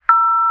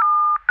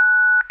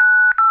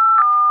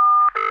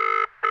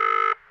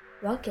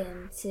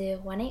Welcome to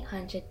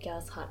 1-800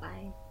 Girls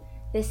Hotline.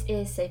 This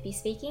is Sophie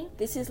speaking.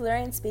 This is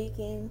Lorraine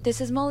speaking.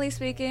 This is Molly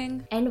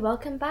speaking. And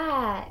welcome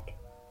back.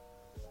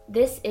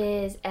 This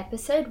is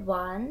episode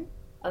 1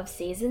 of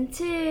season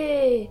 2.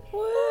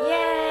 Woo!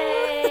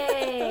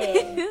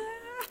 Yay!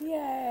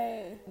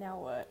 Yay! Now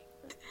what?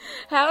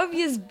 How have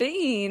you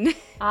been?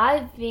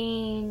 I've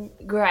been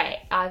great.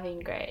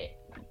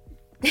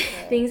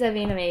 Things have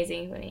been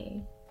amazing for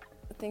me.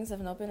 Things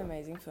have not been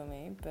amazing for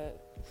me, but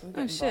we're Oh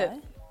getting shit. by.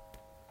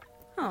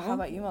 Oh. How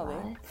about you,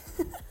 Molly?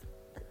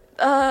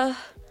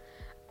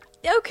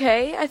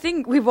 Okay. I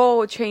think we've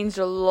all changed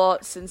a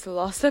lot since the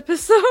last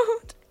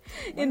episode.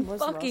 When In was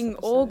the last fucking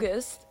episode?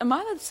 August. Am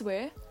I allowed to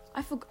swear?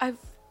 I forgot.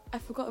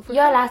 If we're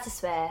You're allowed to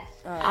swear.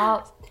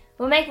 Alright.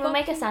 We'll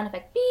make a sound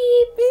effect.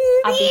 Beep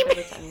beep. I'll beep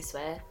every time you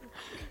swear.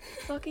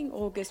 Fucking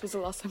August was the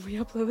last time we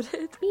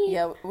uploaded. Beep.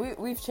 Yeah,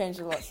 we've changed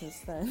a lot since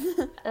then.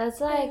 That's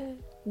like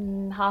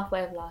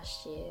halfway of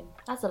last year.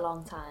 That's a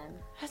long time.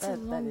 That's a That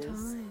long is.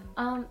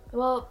 time.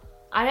 Well,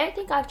 I don't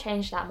think I've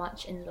changed that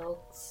much in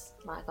looks.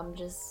 Like,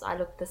 I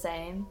look the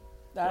same.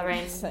 That's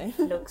Lorraine insane.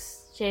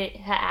 looks, her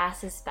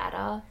ass is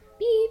fatter.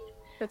 Beep.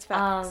 That's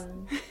facts.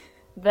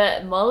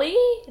 But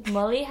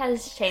Molly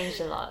has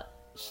changed a lot.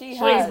 She She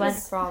has.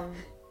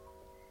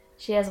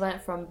 has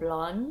went from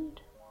blonde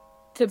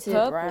to to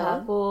purple. brown.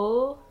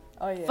 purple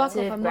Oh yeah. Fuck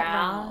to off, I'm not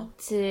brown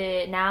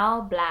to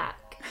now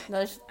black.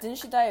 No, didn't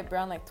she dye it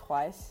brown like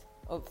twice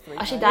or 3 Oh,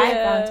 times? she dyed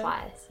Yeah. brown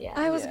twice. Yeah.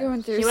 I was Yeah.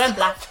 going through. She went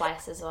black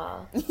twice as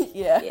well.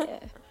 yeah. Yeah.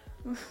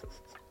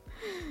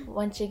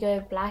 Once you go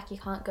black, you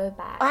can't go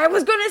back. I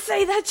was gonna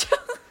say that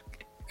joke.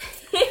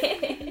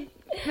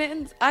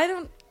 Man,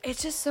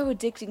 It's just so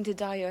addicting to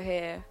dye your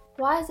hair.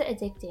 Why is it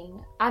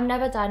addicting? I've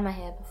never dyed my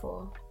hair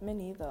before. Me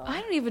neither.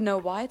 I don't even know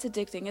why it's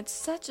addicting. It's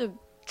such a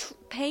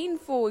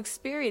painful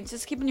experience,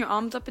 just keeping your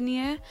arms up in the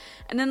air,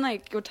 and then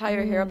like you'll tie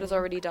your hair up that's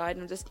already dyed,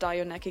 and just dye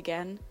your neck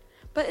again.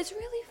 But it's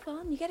really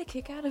fun. You get a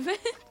kick out of it.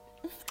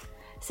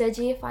 So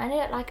do you find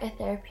it like a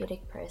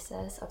therapeutic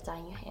process of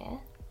dyeing your hair?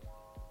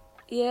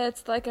 Yeah,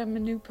 it's like I'm a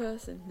new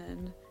person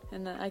then,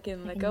 and then I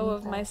can let go new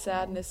of my person.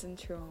 sadness and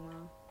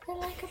trauma. You're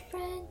like a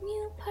brand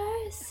new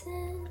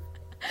person.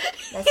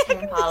 That's Tim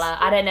Impala.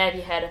 I don't know if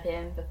you heard of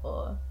him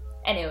before.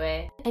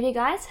 Anyway, have you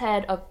guys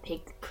heard of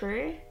Pig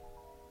Crew?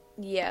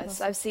 Yes,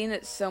 I've seen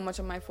it so much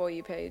on my For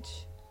You page.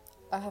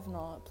 I have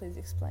not. Please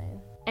explain.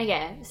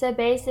 Okay, so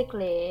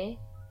basically,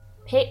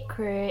 Pig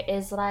Crew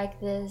is like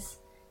this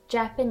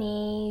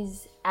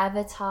Japanese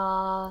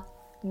avatar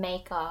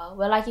maker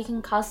where like you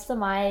can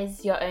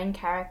customize your own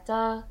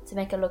character to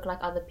make it look like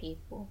other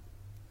people.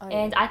 Oh,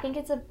 And yeah. I think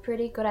it's a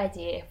pretty good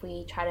idea if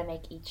we try to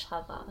make each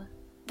other.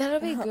 That'll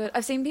be good.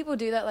 I've seen people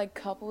do that like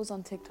couples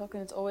on TikTok,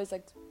 and it's always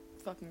like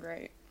fucking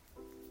great.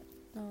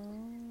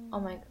 Oh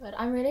my god,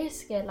 I'm really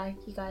scared like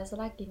you guys are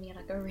like giving me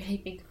like a really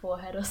big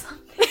forehead or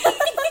something.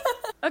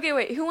 Okay,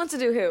 wait. Who wants to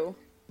do who?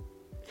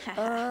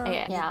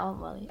 Okay, yeah, I want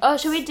Molly. Oh,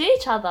 should we do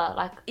each other?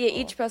 Like, Yeah,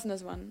 each person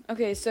does one.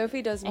 Okay,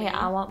 Sophie does me. Okay,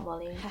 I want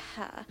Molly.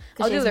 Haha. I'll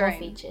Because she do has more Lorraine.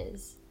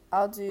 features.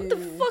 I'll do. What the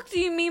fuck do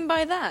you mean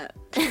by that?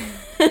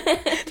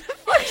 Like,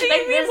 What do you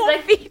mean there's, more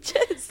like-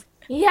 features?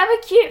 You have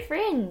a cute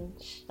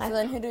fringe. So Like,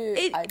 then who do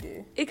It- I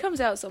do? It comes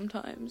out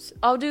sometimes.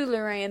 I'll do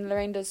Lorraine.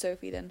 Lorraine does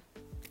Sophie then.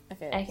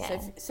 Okay. Okay,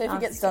 Sophie I'm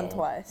gets done scared.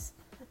 twice.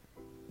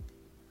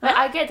 wait,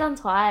 I get done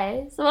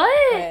twice.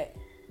 What?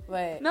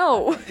 Wait.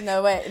 No.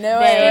 No, wait. Babe.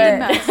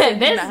 math, do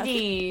math.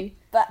 Bestie.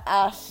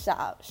 But shut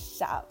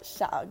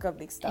up. Got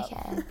mixed up.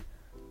 Okay.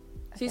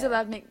 She's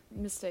allowed to make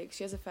mistakes.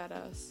 She has a fat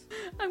ass.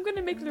 I'm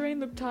gonna make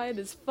Lorraine look tired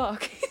as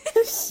fuck.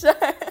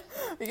 Shut.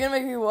 You're gonna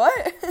make me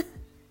what?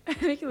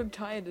 Make you look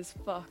tired as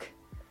fuck. Do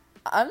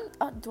I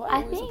I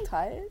always look think-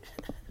 tired?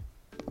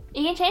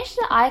 You can change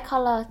the eye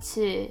color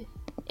too.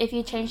 If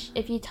you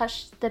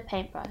touch the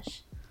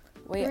paintbrush.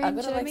 Wait, Lorraine, I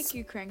gotta should I like. make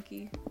you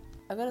cranky?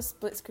 I gotta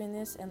split screen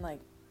this and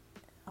like.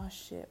 Oh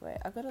shit! Wait,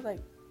 I gotta like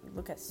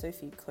look at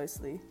Sophie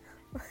closely.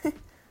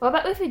 What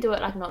about if we do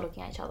it like not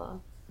looking at each other?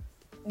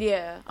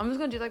 Yeah, I'm just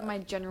gonna do like my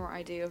general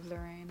idea of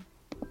Lorraine.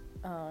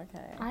 Oh,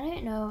 okay. I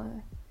don't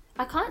know.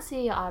 I can't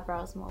see your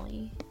eyebrows,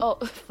 Molly. Oh,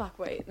 fuck,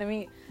 wait. Let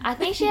me... I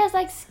think she has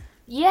like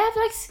you have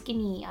like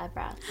skinny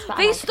eyebrows. But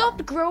I They like stopped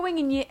them. growing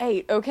in year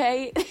 8,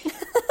 okay?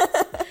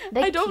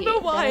 They're I don't know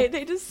cute. why. They're-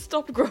 They just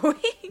stopped growing.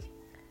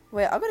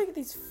 Wait, I gotta get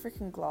these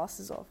freaking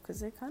glasses off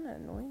because they're kind of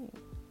annoying.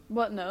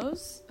 What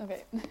nose?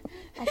 Okay.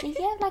 I think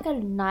you have like a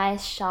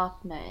nice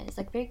sharp nose,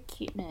 like very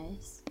cute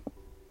nose.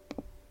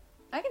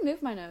 I can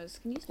move my nose.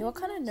 Can you see? Yeah, what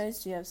kind of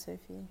nose do you have,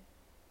 Sophie?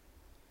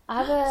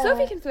 I have a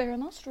Sophie can flare her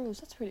nostrils.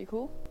 That's pretty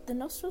cool. The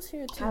nostrils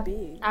here are too I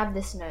big. have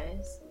this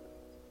nose.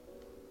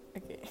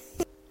 Okay.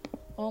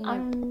 Oh my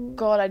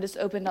god, I just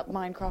opened up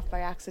Minecraft by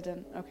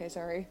accident. Okay,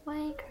 sorry.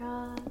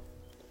 Minecraft.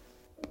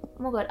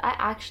 Oh my god, I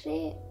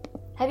actually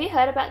have you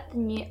heard about the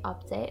new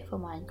update for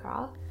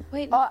Minecraft?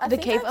 Wait, Oh, I the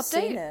think cave I've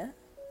seen update? it.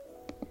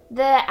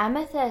 The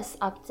amethyst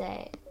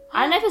update.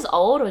 I don't know if it's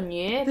old or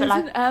new, but There's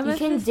like an you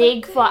can amethyst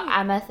dig for update?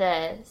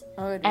 amethyst.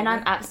 Oh, And really?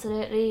 I'm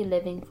absolutely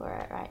living for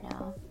it right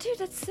now. Dude,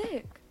 that's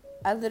sick.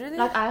 I literally.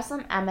 Like I have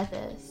some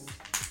amethyst.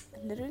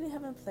 literally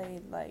haven't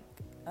played like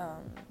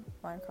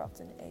Minecraft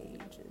in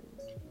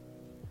ages.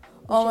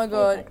 Oh my should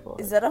play god, Bedwars.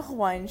 is that a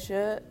Hawaiian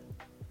shirt?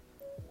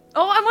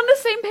 Oh, I'm on the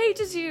same page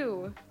as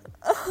you.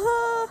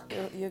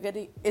 You're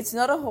getting. It's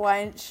not a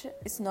Hawaiian.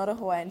 It's not a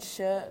Hawaiian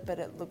shirt, but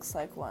it looks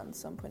like one.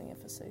 So I'm putting it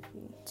for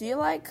Sophie. Do you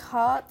like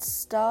hearts,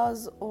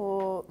 stars,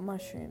 or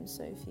mushrooms,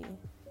 Sophie?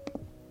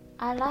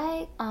 I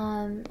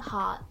like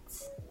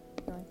hearts.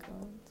 You like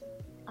hearts?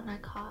 I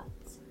like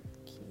hearts.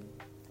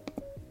 Cute.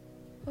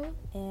 Oh.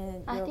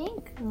 And I you're-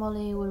 think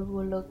Molly will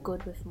look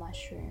good with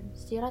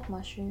mushrooms. Do you like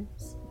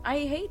mushrooms? I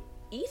hate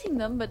eating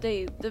them, but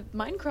the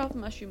Minecraft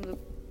mushroom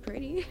look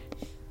pretty.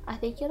 I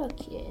think you look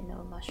cute in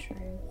no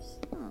mushrooms.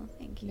 Oh,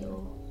 thank you.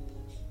 No.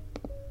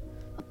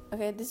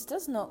 Okay, this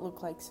does not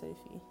look like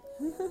Sophie.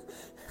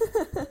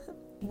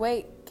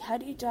 Wait, how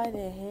do you dye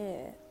their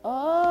hair?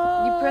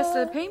 Oh, You press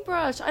the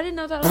paintbrush. I didn't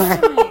know that was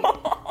happening.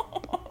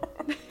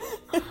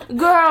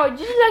 Girl, did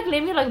you like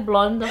leave me like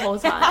blonde the whole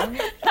time?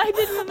 I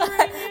didn't know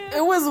that.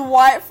 It was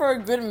white for a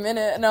good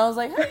minute, and I was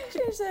like, how do you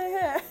change their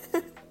hair?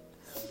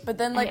 But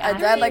then, like, I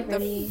dyed like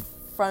really- the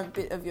front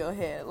bit of your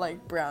hair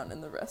like brown,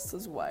 and the rest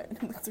was white, and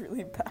it looked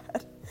really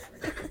bad.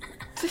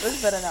 It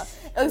looks better now.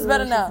 It looks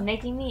better She's now.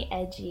 making me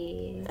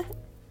edgy.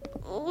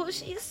 Oh,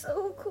 she's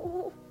so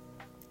cool.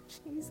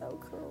 She's so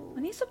cool.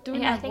 I need to stop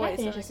doing Yeah, I that think I voice.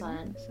 finished so this can one.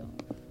 hear myself.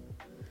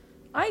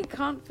 I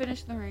can't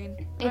finish the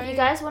rain. If you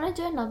guys want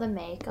to do another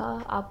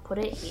maker, I'll put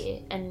it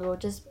here, and we'll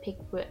just pick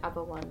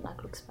whichever one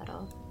like looks better.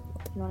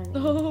 You know what I mean?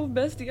 Oh,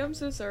 bestie, I'm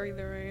so sorry,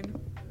 Lorraine.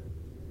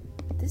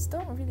 This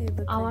don't really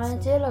look I like want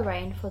to Sophie. do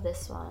Lorraine for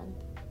this one.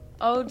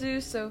 I'll do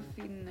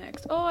Sophie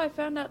next. Oh, I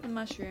found out the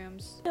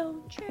mushrooms.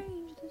 Don't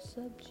change the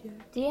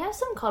subject. Do you have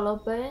some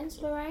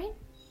collarbones, Lorraine?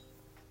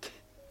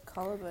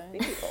 Collarbone.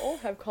 We all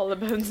have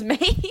collarbones,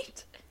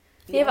 mate.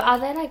 Yeah, but are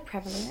they like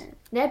prevalent?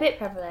 They're a bit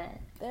prevalent.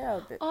 They're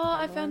a bit. Oh,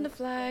 I found the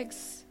prevalent.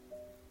 flags.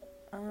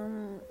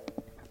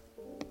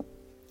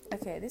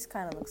 Okay, this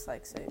kind of looks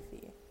like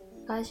Sophie.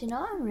 Guys, you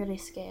know what I'm really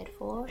scared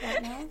for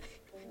right now?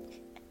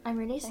 I'm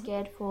really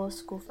scared for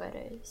school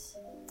photos.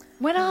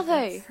 When are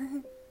they?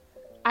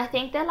 I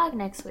think they're like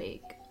next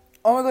week.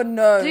 Oh my god,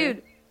 no.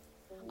 Dude,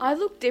 I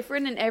look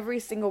different in every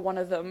single one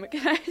of them.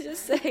 Can I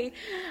just say?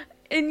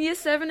 In year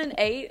 7 and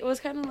 8, it was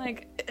kind of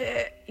like,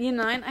 year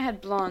 9, I had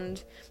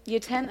blonde. Year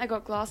 10, I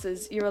got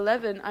glasses. Year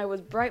 11, I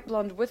was bright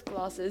blonde with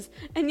glasses.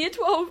 And year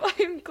 12, I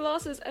have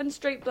glasses and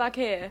straight black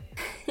hair.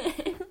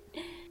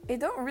 It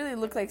don't really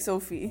look like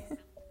Sophie.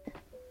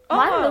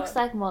 Mine Oh, looks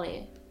like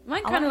Molly. Mine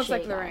I kind wanna of looks show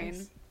like you Lorraine.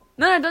 guys.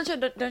 No, don't show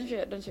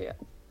it.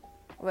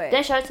 Wait.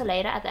 Don't show it till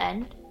later at the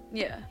end.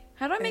 Yeah.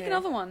 How do I make Okay.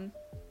 another one?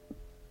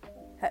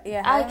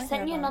 Yeah. how do I I'll make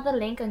send you one? another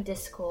link on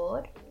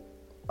Discord.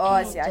 Oh,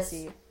 I and see. I just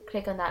see.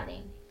 Click on that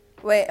link.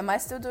 Wait, am I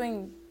still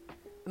doing?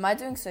 Am I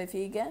doing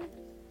Sophie again?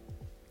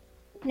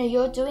 No,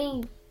 you're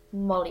doing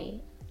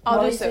Molly. I'll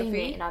do Molly's doing Sophie.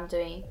 me, and I'm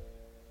doing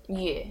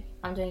you.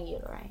 I'm doing you,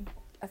 Lorraine.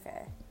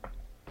 Okay.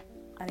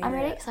 I need I'm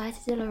really to-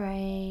 excited to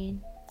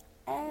Lorraine.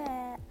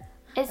 Eh.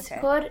 It's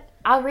Okay. good.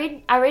 I'll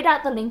read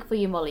out the link for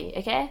you, Molly.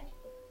 Okay.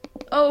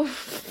 Oh,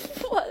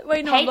 what?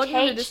 Wait, no, I'm logging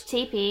into this.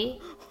 HHTP.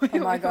 Oh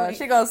my god,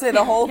 she gonna say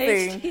the whole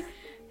thing.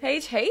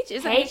 HH?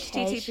 Is it H-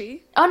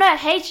 HTTP? Oh no,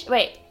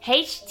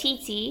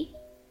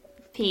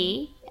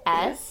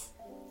 HTTPS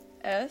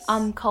S?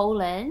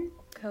 colon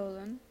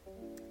Colon.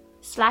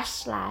 /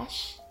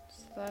 Slash.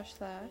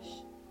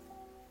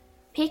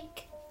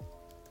 pick.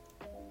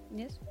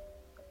 Yes.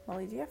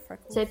 Molly, do you have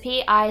freckles? So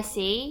PIC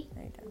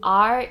No, you don't.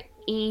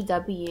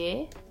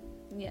 REW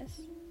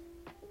Yes.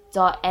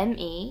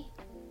 .me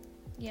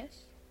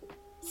Yes.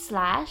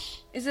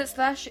 / Is it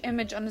 /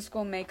 image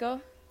 _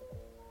 maker?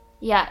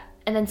 yeah,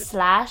 and then /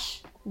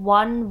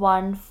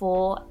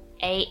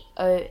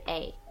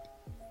 114808.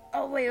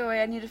 Oh, wait,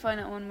 I need to find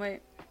that one.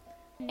 Wait.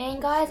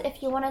 And guys,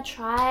 if you want to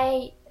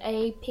try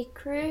a pick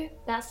crew,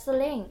 that's the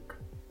link.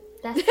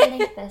 That's the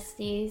link,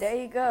 besties. There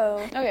you go.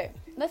 Okay,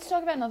 let's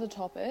talk about another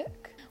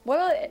topic. What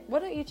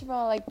are each of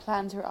our like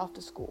plans for after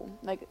school?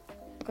 Like,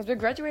 because we're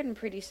graduating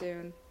pretty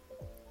soon.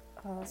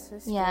 Oh, so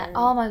scary. Yeah.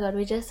 Oh my god,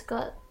 we just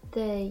got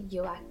the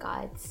UAC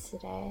guides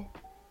today,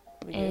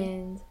 We did.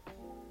 and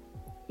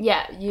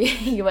yeah,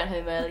 you went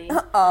home early.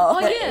 Oh. Oh,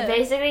 yeah. It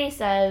basically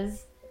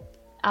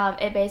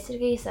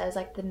says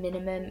like the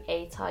minimum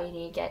ATAR you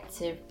need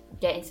to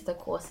get into the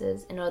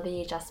courses and all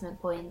the adjustment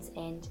points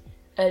and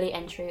early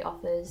entry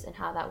offers and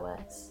how that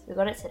works. We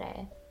got it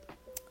today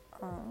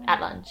Oh. at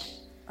lunch.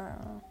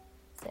 Oh.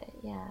 So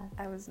yeah.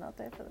 I was not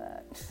there for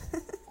that.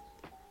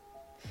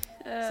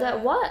 So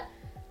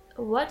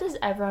what does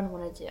everyone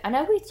want to do? I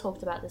know we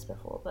talked about this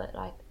before, but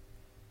like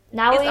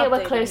now It's we're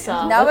updating. closer.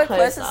 Now we're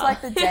close. It's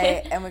like the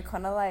day, and we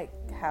kind of like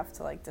have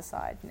to like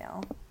decide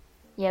now.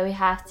 Yeah, we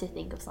have to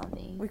think of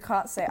something. We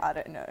can't say I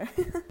don't know.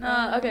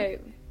 Okay,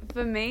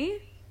 for me,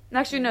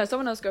 actually no.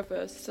 Someone else go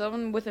first.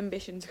 Someone with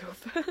ambitions go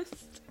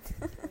first.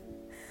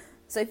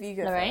 So if you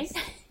go Lorraine?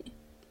 first.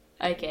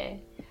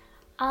 Okay.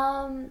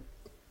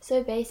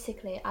 So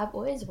basically, I've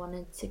always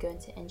wanted to go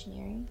into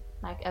engineering,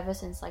 like ever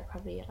since like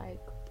probably like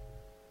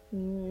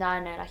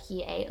like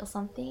year 8 or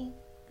something,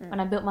 when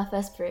I built my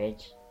first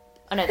bridge.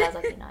 Oh no, that was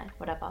like year 9,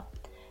 whatever.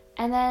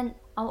 And then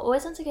I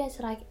always wanted to go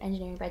into like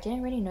engineering, but I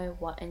didn't really know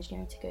what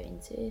engineering to go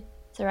into.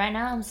 So right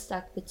now I'm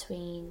stuck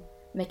between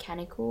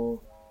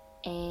mechanical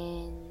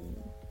and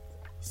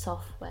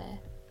software.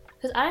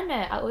 Because I don't know,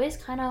 I always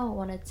kind of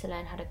wanted to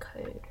learn how to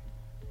code,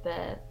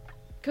 but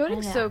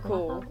Coding's I so don't know, I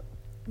feel cool. like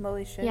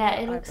Molly, show yeah,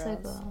 your it looks so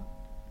eyebrows. cool.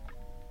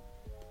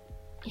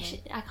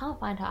 I can't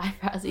find her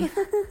eyebrows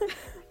either.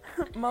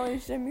 Molly,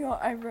 show me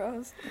your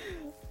eyebrows.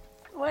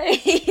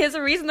 Wait, there's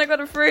a reason I got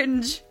a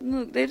fringe.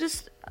 Look, they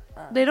don't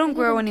Look at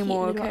grow them cute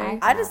anymore, little okay? eyes.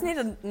 I just need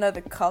to know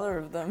the color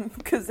of them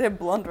because they're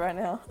blonde right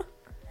now.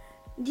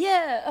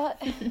 Yeah.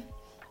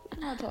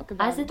 I'll talk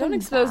about Eyes it. are Don't them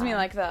expose me brown.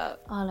 like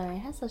that. Oh, Lorraine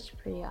has such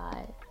pretty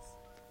eyes.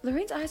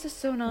 Lorraine's eyes are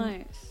so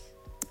nice.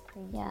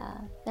 Yeah,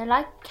 they're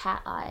like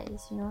cat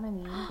eyes, you know what I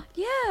mean?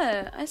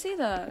 Yeah, I see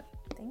that.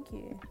 Thank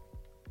you.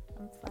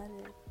 I'm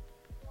flattered.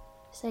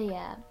 So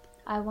yeah,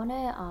 I want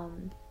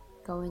to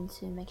go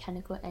into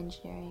mechanical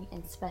engineering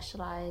and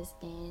specialize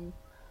in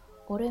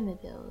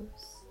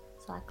automobiles,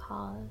 so like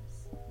cars.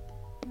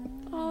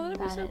 Oh, that'd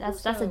be so cool.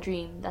 That's a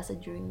dream. That's a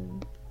dream.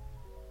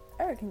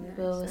 I reckon you'll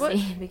We'll be What-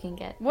 see if we can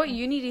get. What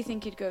uni do you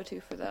think you'd go to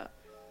for that?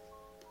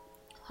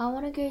 I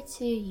want to go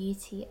to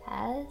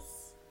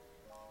UTS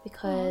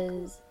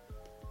because,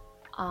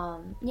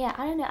 yeah,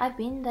 I don't know. I've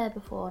been there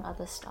before on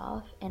other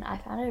stuff, and I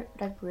found it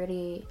like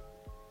really,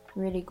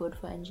 really good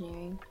for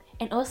engineering.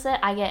 And also,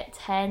 I get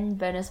 10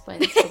 bonus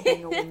points for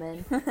being a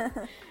woman.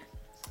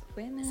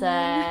 Women. So,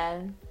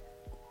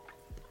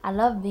 I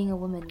love being a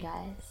woman,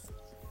 guys.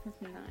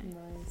 Nice.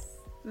 nice.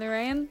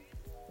 Lorraine?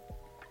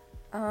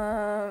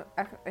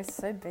 It's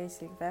so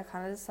basic, but I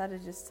kind of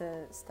decided just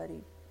to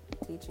study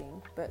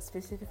teaching, but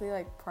specifically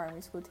like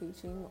primary school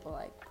teaching or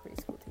like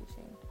preschool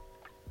teaching.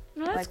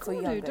 No, that's Like for cool,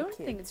 dude. younger Don't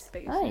think kids. it's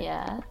basic. Oh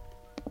yeah.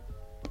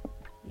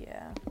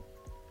 Yeah,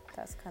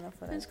 that's kind of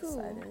what That's I cool.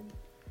 decided.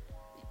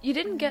 You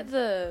didn't get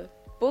the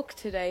book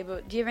today,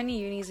 but do you have any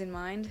unis in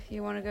mind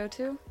you want to go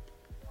to?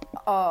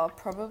 Oh,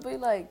 probably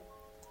like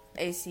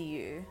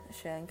ACU,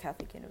 Australian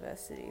Catholic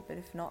University, but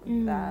if not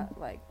that,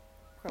 like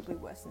probably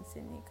Western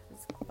Sydney because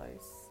it's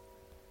close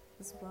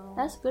as well.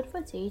 That's good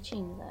for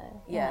teaching,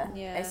 though. yeah.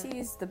 Yeah. ACU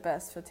is the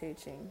best for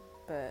teaching,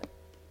 but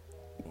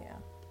yeah,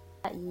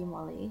 At you,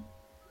 Molly.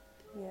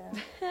 yeah.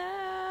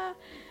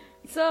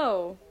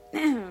 So,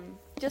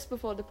 just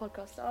before the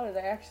podcast started,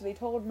 I actually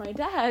told my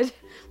dad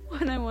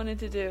what I wanted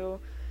to do.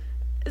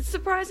 It's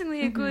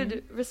surprisingly a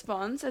good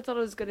response. I thought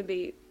it was going to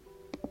be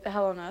the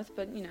hell on earth,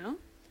 but you know.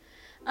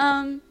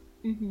 I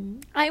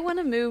want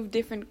to move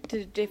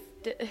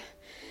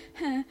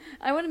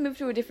I want to move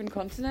to a different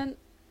continent.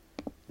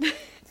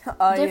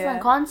 Oh, Different yeah.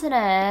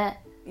 continent.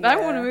 I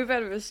want to move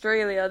out of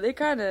Australia. They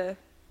kind of.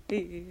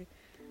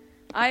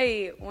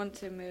 I want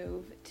to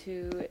move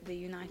to the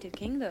United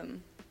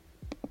Kingdom.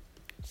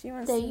 She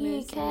wants The to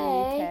move to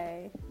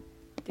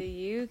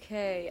the UK. UK. The UK.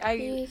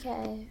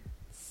 UK.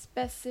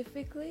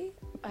 Specifically,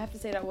 I have to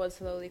say that word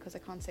slowly because I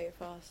can't say it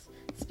fast.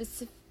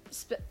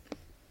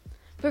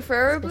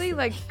 Preferably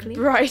like Specifically?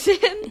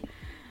 Brighton.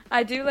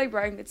 I do like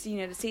Brighton. It's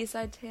the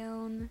seaside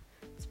town.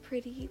 It's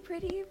pretty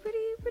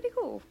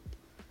cool.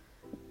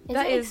 Is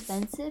That it is-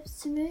 expensive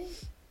to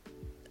move?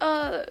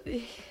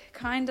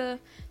 Kinda.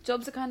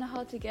 Jobs are kind of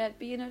hard to get,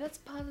 but that's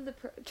part of the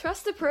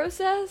trust the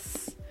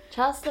process.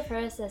 Trust the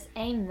process.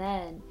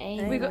 Amen.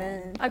 Amen. We got-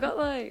 Amen. I got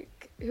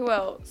like who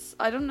else?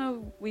 I don't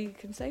know. We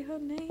can say her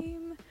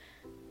name.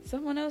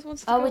 Someone else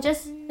wants to. Oh, go we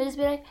just with me?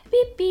 be like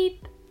beep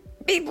beep.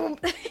 Beep,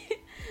 boop.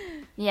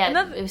 Yeah,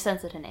 Another- we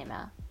censored her name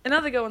out.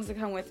 Another girl wants to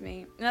come with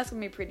me, and that's gonna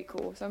be pretty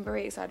cool. So I'm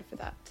very excited for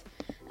that.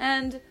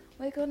 And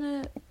we're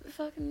gonna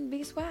fucking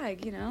be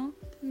swag, You're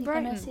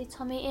Brighton. gonna see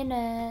Tommy in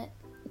it.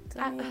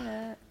 Tell me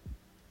that.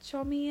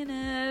 Show me in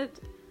it.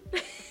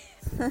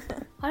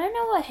 I don't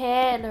know what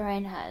hair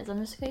Lorraine has.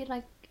 I'm just going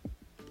like.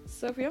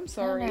 Sophie, I'm I don't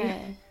sorry. know.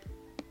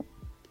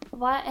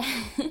 Why?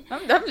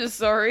 I'm just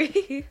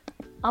sorry.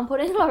 I'm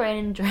putting Lorraine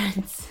in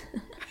dreads.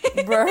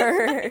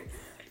 Bro,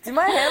 do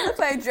my hair look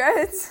like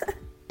dreads?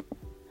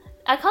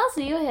 I can't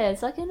see your hair.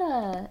 It's like in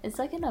a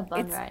bun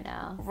It's- right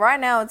now. Right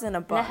now it's in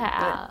a bun. Let her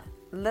but out.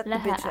 Let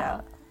Let the her bitch out.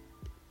 out.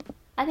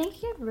 I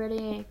think you have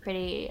really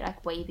pretty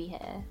like wavy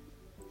hair.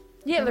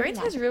 Yeah, Really Lorraine's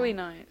hair's like really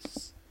that.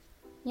 nice.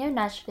 You have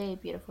naturally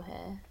beautiful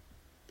hair.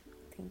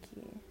 Thank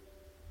you.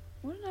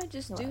 What did I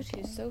just You're do to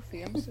you, welcome.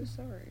 Sophie? I'm so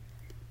sorry.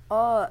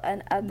 Oh,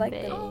 and I'd like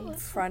Bangs. Oh, the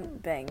that's so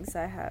front bangs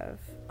I have.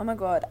 Oh my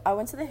god, I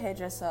went to the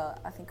hairdresser,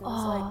 I think it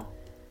was like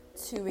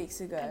 2 weeks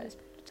ago.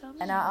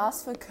 And I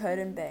asked for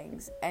curtain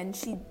bangs, and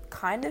she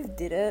kind of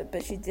did it,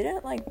 but she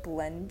didn't like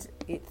blend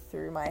it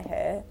through my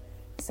hair,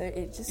 so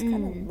it just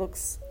kind of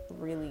looks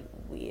really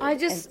weird. I And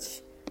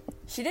just-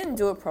 she didn't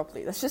do it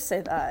properly. Let's just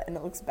say that, and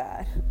it looks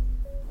bad.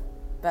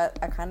 But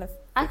I kind of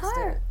I fixed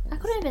can't. it. I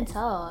couldn't even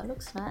tell. It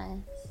looks nice.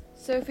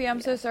 Sophie,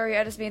 I'm so sorry.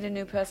 I just made a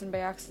new person by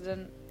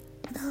accident.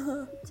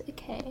 It's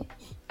okay.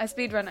 I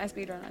speedrun.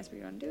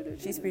 Do.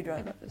 She speedrun.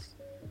 I got this.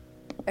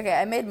 Okay,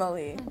 I made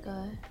Molly. Oh my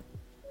god.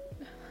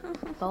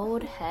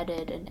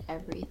 bald-headed and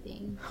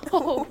everything.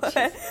 Oh,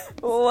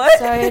 What?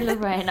 Sorry,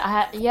 Lorraine.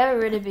 You have a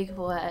really big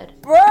forehead.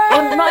 Bro!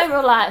 Well, not in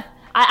real life.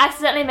 I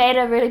accidentally made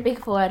a really big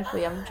forehead for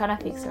you. I'm trying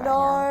to fix it right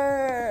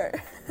now. No.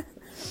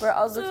 Bro,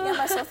 I was looking at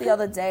myself the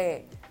other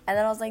day, and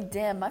then I was like,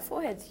 damn, my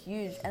forehead's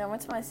huge. And I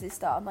went to my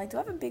sister. I'm like, do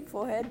I have a big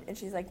forehead? And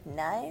she's like,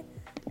 nah.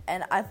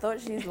 And I thought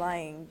she was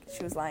lying.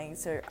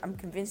 So I'm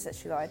convinced that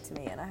she lied to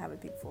me, and I have a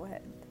big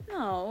forehead.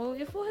 No,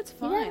 your forehead's You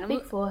fine. have a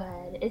big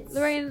forehead. It's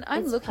Lorraine,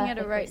 I'm it's looking at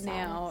it perfectly right sized.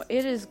 now.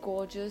 It is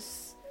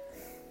gorgeous.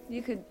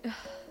 You could.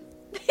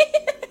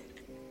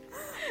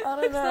 I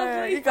don't know.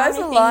 lovely. You guys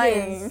How are many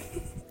lying.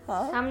 fingers?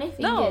 Huh? How many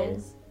No.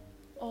 fingers?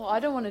 Oh, I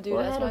don't want to do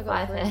that. That's Forehead why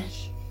I or got five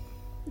French.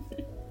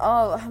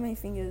 Oh, how many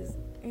fingers?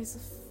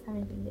 How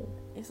many fingers?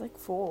 It's like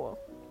 4.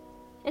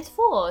 It's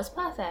 4. It's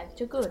perfect.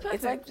 You're good.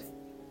 Perfect.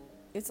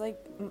 It's like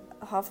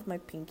half of my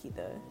pinky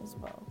though as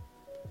well.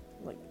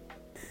 Like.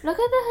 Look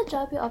at the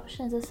hijabi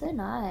options. They're so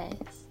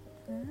nice.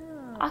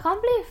 I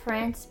can't believe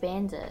France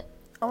banned it.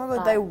 Oh my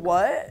god, they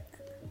what?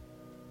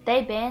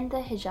 They banned the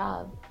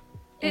hijab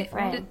in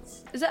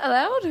France. Is that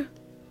allowed?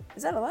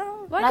 Is that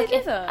allowed? Why Like did they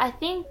if do that? I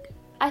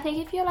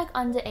think if you're like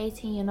under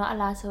 18, you're not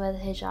allowed to wear the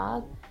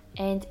hijab,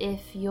 and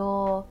if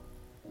you're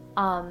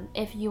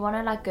if you want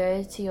to like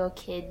go to your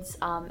kids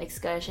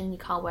excursion, you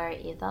can't wear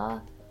it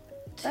either.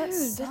 That Dude,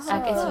 that's sucks.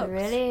 Like it's Sucks.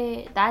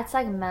 really that's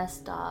like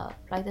messed up.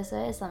 Like they're so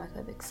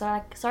Islamophobic. So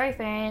like sorry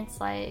France,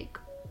 like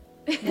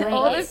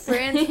All the wait.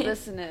 France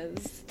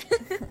listeners.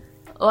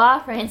 all our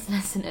France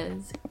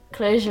listeners,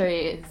 close your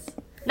ears.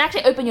 And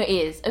actually open your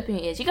ears. Open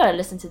your ears. You gotta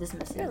listen to this You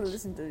message. gotta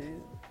listen to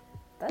these.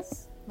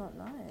 That's not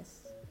nice.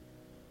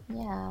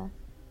 Yeah.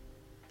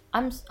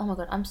 Oh my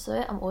god,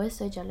 I'm always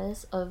so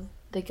jealous of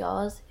the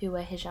girls who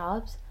wear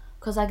hijabs,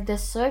 cause like they're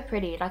so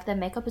pretty. Like their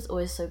makeup is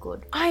always so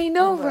good. I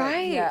know, Oh my God,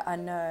 right? Yeah, I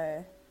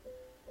know.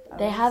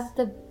 They have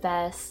the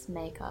best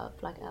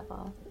makeup like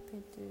ever. They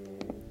do.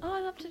 Oh, I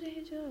love to do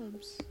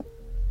hijabs.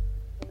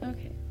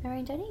 Okay.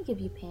 Marine, don't you give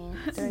you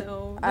pants?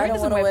 No. I Rick don't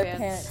doesn't want to wear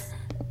pants.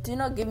 Do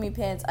not give me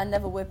pants. I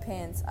never wear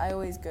pants. I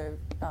always go,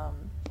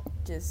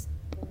 just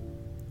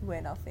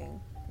wear nothing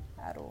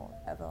at all,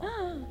 ever.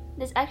 Ah.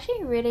 This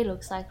actually really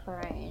looks like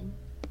Lorraine.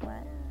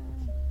 Wow.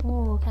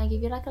 Oh, can I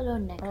give you like a little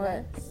necklace?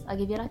 Alright. I'll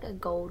give you like a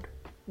gold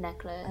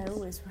necklace. I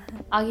always wear.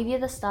 I'll give you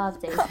the Star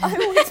of David. I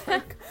always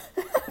wear.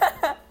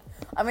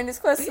 I mean, it's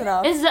close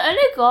enough. It's the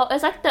only gold.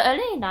 It's like the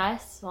only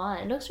nice one.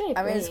 It looks really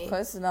I pretty. mean, it's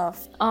close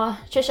enough. Oh,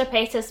 Trisha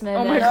Paytas Oh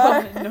moment. my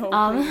god,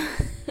 no.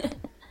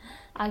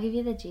 I'll give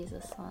you the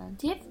Jesus one.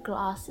 Do you have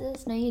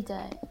glasses? No, you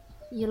don't.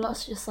 You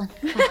lost your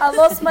sunglasses. I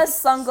lost my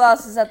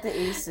sunglasses at the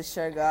Easter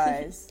show,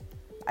 guys.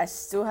 I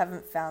still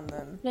haven't found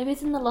them. Maybe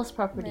it's in the lost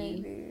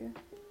property. Maybe.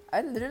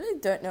 I literally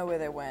don't know where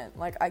they went.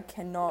 Like, I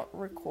cannot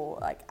recall,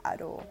 like,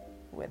 at all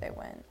where they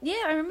went.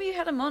 Yeah, I remember you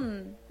had them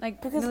on,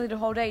 like, Because- nearly the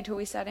whole day till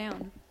we sat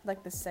down.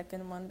 Like, the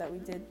second one that we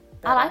did.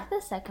 I better. like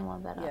the second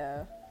one better.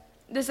 Yeah.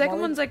 The second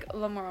Molly- one's, like, a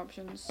lot more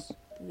options.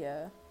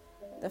 Yeah.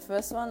 The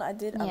first one I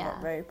did, I'm Yeah.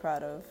 not very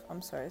proud of.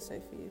 I'm sorry,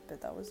 Sophie, but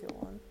that was your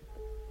one.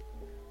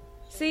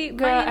 See,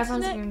 Girl, my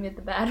everyone's internet, giving me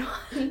the bad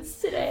ones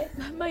today.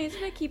 my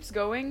internet keeps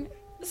going,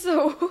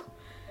 so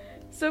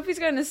Sophie's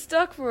kind of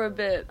stuck for a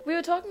bit. We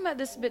were talking about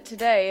this a bit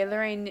today.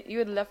 Lorraine, you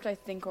had left, I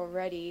think,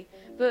 already,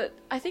 but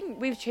I think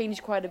we've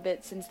changed quite a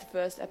bit since the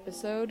first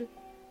episode.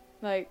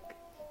 Like,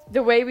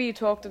 the way we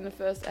talked in the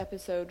first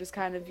episode was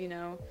kind of, you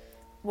know,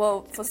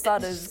 Well, for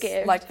starters,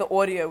 Scared. like, the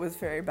audio was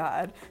very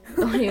bad.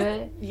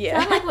 Anyway, Yeah.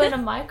 sound like we're in a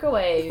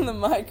microwave. The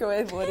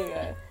microwave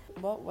audio.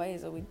 What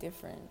ways are we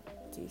different,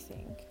 do you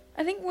think?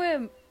 I think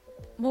we're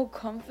more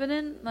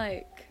confident.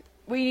 Like,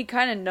 we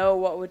kind of know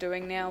what we're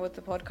doing now with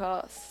the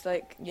podcast.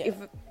 Like, Yeah. if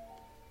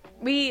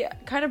we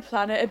kind of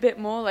plan it a bit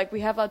more, like, we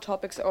have our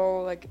topics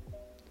all, like,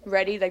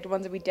 ready, like, the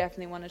ones that we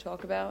definitely want to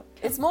talk about.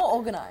 It's more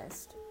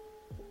organized,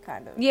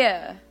 kind of.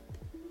 Yeah.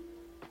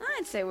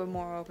 I'd say we're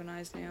more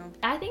organized now.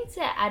 I think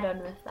to add on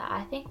with that,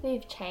 I think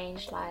we've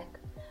changed like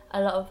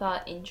a lot of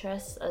our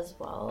interests as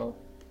well.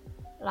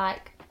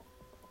 Like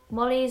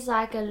Molly's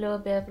like a little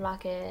bit of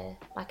like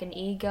an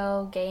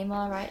ego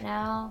gamer right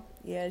now.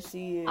 Yeah,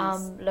 she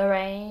is.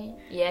 Lorraine,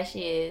 yeah,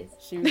 she is.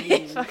 She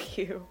really is. Fuck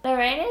you.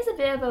 Lorraine is a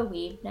bit of a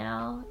weeb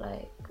now.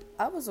 Like,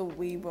 I was a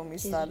weeb when we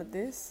started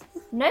this.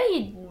 no,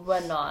 you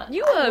were not.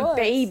 You I a was.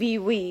 baby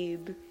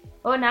weeb.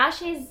 Well, now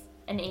she's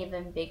an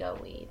even bigger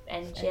weeb,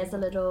 and she has a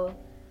little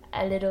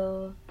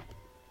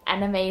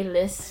anime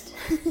list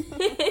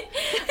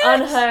on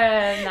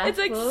her MacBook. It's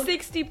like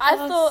 60 I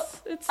plus.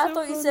 thought It's so I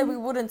thought you said we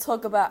funny. wouldn't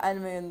talk about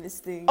anime in this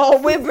thing.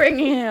 Oh, we're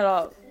bringing it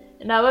up.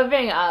 No, we're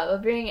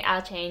bringing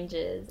our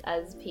changes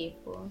as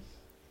people.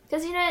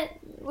 Because, you know,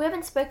 we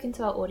haven't spoken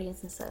to our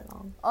audience in so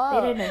long. Oh.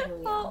 They don't know who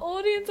we Our are.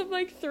 audience of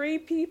like 3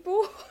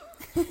 people.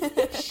 And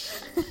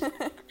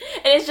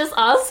it's just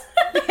us.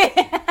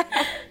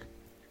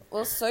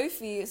 Well,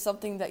 Sophie,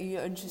 something that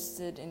you're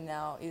interested in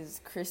now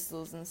is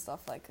crystals and stuff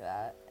like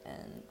that.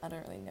 And I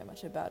don't really know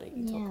much about it.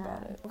 You talk Yeah.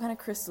 about it. What kind of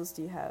crystals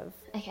do you have?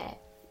 Okay.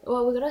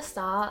 Well, we're gonna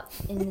start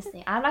in this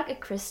thing. I have like a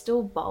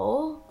crystal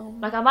bowl. Oh.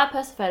 Like, I might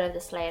post a photo of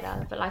this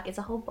later, but like, it's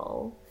a whole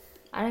bowl.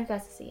 I don't know if you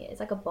guys can see it. It's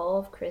like a bowl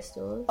of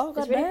crystals. Oh,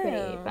 it's really pretty,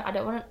 goddamn. but I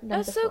don't want them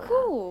That's to so fall out.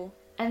 cool.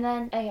 And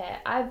then, okay,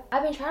 I've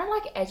been trying to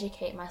like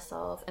educate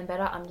myself and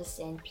better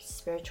understand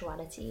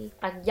spirituality.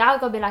 Like, y'all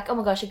gonna be like, oh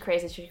my gosh, she's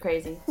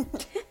crazy.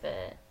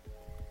 But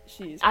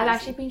She's I've crazy.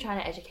 actually been trying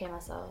to educate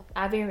myself.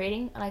 I've been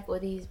reading like all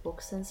these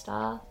books and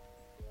stuff,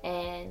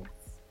 and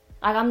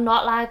like I'm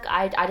not like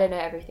I don't know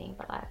everything,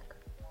 but like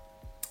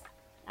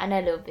I know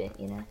a little bit,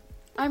 you know.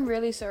 I'm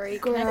really sorry.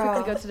 Can I Girl.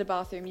 quickly go to the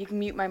bathroom? You can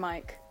mute my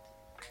mic.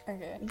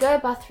 Okay. Go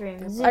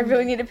bathroom. I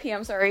really need to pee.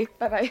 I'm sorry.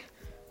 Bye bye.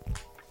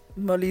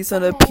 Molly's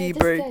on a pee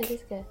break.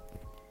 Just go.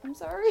 I'm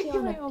sorry. You're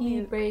on a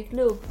pee break,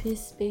 little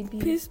piss baby.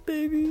 Piss,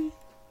 baby.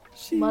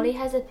 She... Molly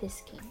has a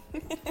piss king.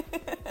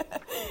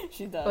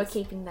 She does. We're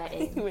keeping that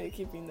in. We're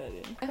keeping that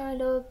in. A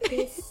little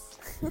piss.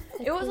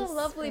 It was a piss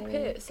lovely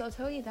break. piss. I'll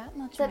tell you that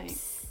much, The mate.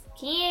 piss.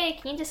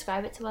 Can you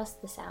describe it to us,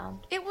 the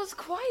sound? It was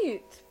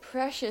quite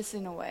precious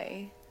in a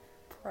way.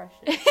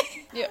 Precious.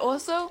 Yeah.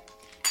 Also,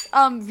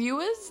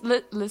 viewers,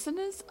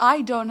 listeners,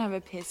 I don't have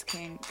a piss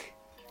kink.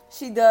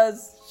 She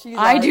does. She's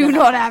I do lying.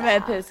 not have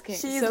a piss kink.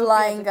 She's Sophie has a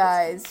lying, piss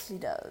guys. She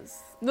does.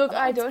 kink. Look, Oh,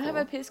 I that's don't have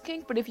cool. a piss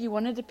kink, but if you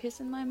wanted to piss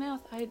in my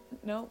mouth,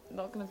 no,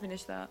 not gonna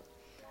finish that.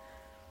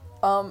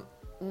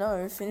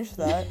 No, finish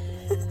that.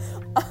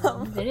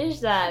 Finish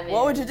that, man.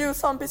 What would you do with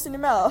someone piss in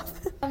your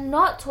mouth? I'm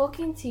not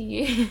talking to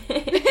you.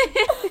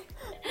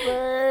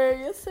 Bro,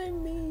 you're so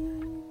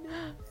mean.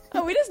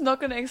 Are we just not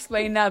gonna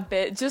explain that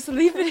bit? Just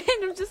leave it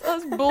in of just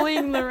us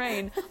bullying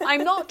Lorraine.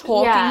 I'm not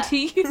talking Yeah. to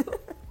you.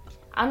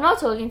 I'm not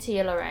talking to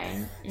you,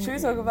 Lorraine. Should we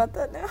talk about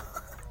that now?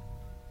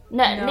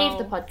 No, No. leave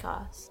the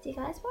podcast. Do you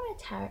guys want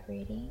a tarot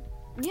reading?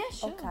 Yeah,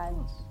 sure. Okay.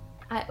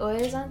 I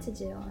always want to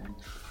do one.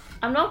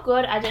 I'm not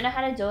good. I don't know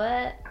how to do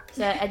it.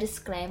 So a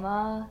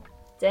disclaimer: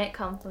 don't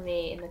come for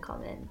me in the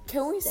comments.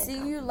 Can we Don't see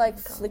come you in like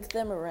the flick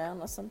them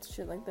around or some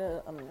shit like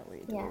that? I don't know what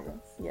you do Yeah. with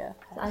them. Yeah.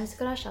 So I'm just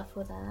gonna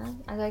shuffle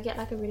them. I gotta get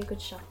like a really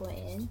good shuffle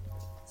in.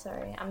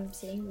 Sorry, I'm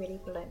sitting really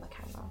below my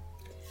camera.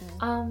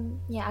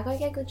 Yeah, I gotta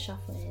get a good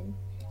shuffle in.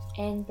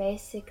 And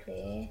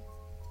basically,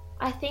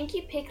 I think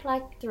you pick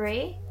like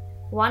 3.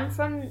 One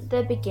from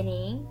the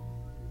beginning,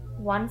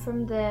 one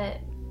from the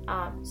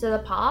so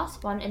the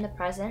past, one in the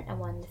present, and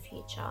one in the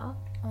future.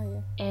 Oh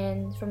yeah.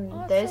 And from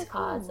Oh, those so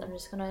cards, cool. I'm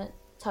just gonna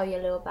tell you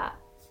a little about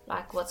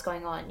like what's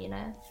going on. You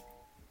know,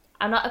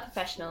 I'm not a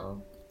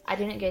professional. I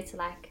didn't go to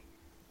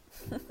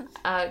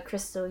like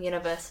Crystal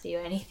University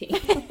or anything.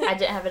 I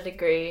didn't have a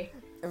degree.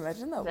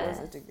 Imagine that But- was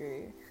a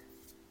degree.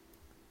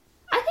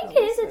 I think That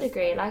it was is a so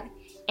degree, funny. like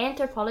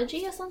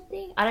anthropology or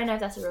something. I don't know if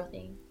that's a real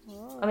thing,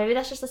 or maybe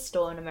that's just a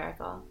store in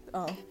America.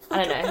 Oh.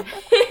 I don't know.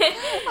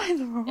 I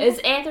don't know. It's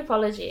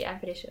anthropology. I'm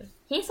pretty sure.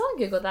 Can someone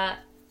Google that?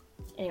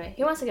 Anyway,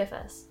 who wants to go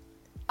first?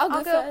 I'll go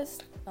I'll go.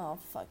 first. Oh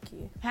fuck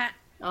you.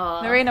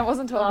 Oh, Lorraine, I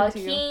wasn't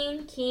talking to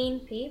you. keen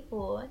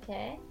people.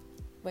 Okay.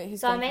 Wait,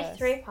 who's So I going made first?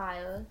 3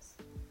 piles.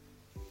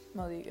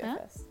 Molly, you go Huh?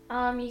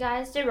 first. You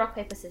guys do rock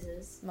paper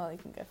scissors. Molly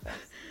can go first.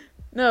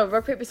 No,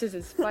 rock, paper,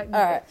 scissors. Fight me,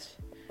 Alright. bitch.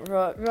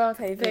 Rock,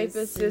 paper,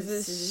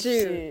 scissors,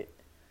 shoot.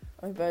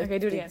 We both Okay,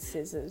 do it did again.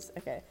 scissors.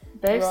 Okay.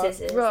 Both Rock,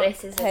 scissors. rock, They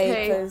scissors.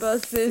 paper,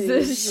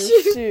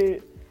 scissors,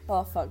 shoot.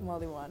 Oh fuck,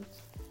 Molly won.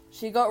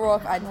 She got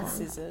rock, I did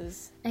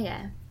scissors.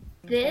 Okay.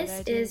 This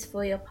I did. is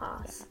for your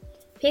past.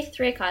 Pick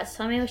 3 cards.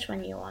 Tell me which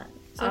one you want.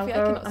 Sophie, I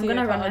cannot I'm see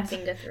gonna your run my cards.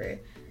 finger through.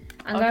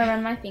 I'm Okay. gonna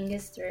run my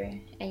fingers through,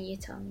 and you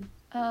tell me.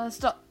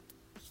 Stop.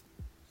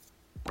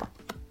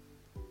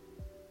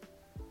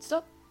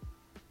 Stop.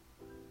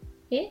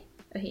 Here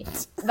or here?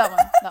 That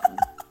one. That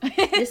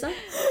one. This one?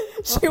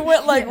 She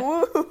went like Yeah.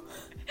 woo.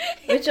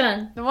 Which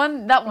one? The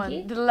one, that one,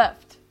 Okay. to the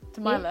left,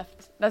 to my Here?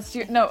 left. That's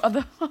your, no,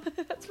 other one.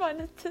 That's fine.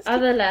 It's just,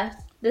 Other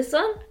left. This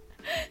one?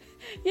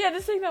 yeah,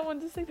 just take that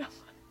one. Just take that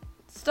one.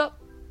 Stop.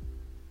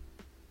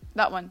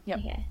 That one. Yep.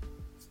 Okay.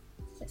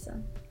 This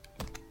one.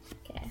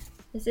 Okay.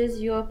 This is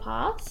your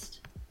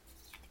past.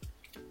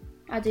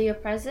 I'll do your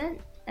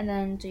present, and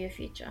then do your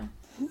future.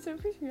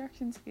 Sophie's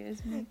reaction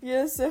scares me.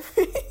 Yeah,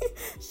 Sophie.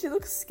 She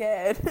looks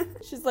scared.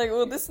 She's like,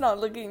 well, this is not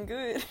looking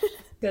good.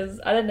 Because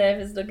I don't know if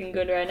it's looking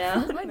good right now.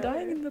 Am I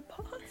dying in the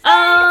past?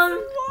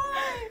 Why?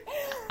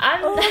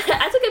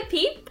 I took a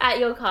peep at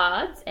your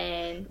cards,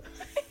 and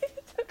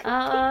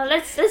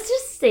let's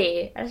just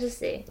see. Let's just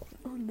see.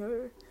 Oh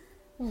no.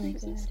 Oh my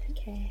god.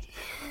 Okay.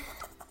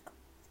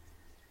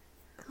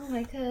 Oh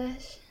my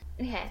gosh.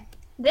 Okay.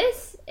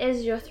 This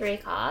is your 3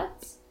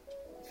 cards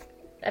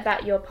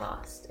about your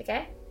past.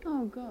 Okay.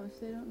 Oh gosh,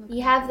 they don't look.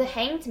 You have the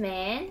Hanged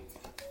Man.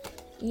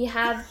 You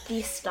have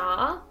the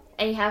Star,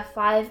 and you have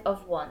 5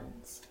 of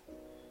Wands.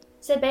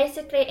 So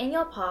basically, in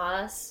your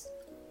past,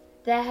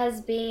 there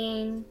has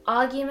been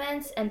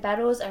arguments and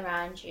battles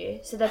around you.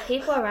 So the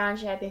people around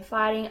you have been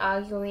fighting,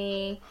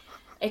 arguing.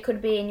 It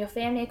could be in your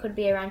family, it could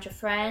be around your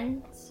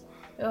friends,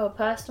 or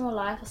personal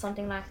life, or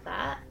something like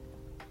that.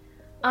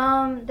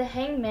 The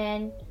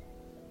Hangman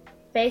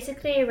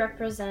basically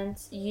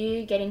represents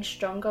you getting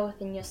stronger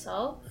within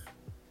yourself,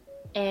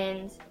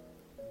 and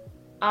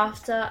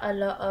after a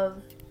lot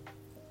of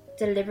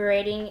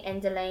deliberating and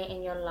delaying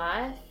in your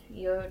life,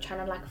 you're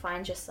trying to like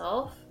find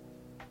yourself.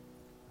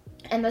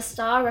 and the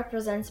star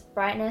represents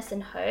brightness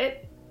and hope.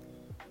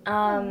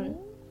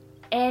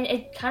 And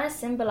it kind of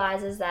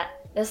symbolizes that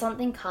there's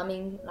something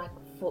coming, like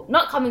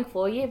not coming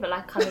for you, but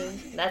like coming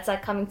that's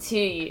like coming to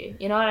you.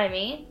 You know what I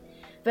mean?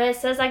 But it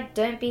says like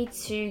don't be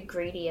too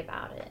greedy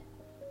about it.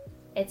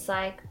 It's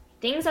like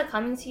things are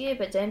coming to you,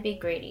 but don't be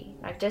greedy.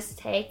 Like just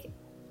take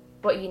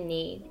what you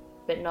need,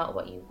 but not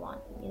what you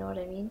want. You know what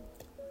I mean?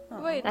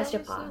 Wait, That's that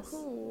your was so past.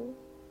 cool.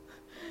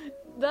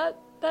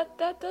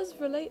 That does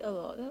relate a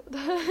lot.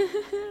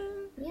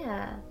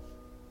 Yeah.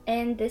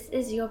 And this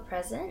is your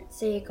present.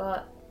 So you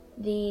got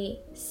the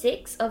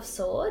 6 of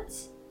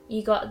Swords,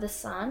 you got the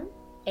Sun,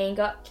 and you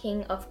got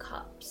King of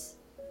Cups.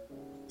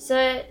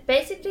 So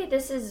basically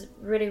this is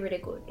really, really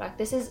good. Like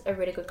this is a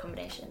really good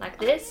combination. Like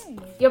this,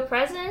 your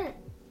present,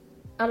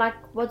 or like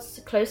what's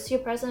close to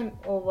your present,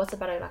 or what's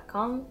about to like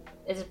come,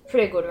 is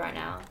pretty good right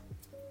now.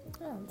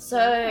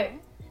 So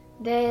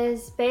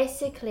there's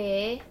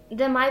basically,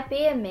 there might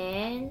be a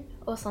man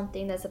or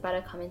something that's about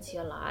to come into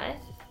your life.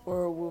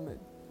 Or a woman.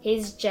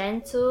 He's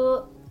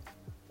gentle,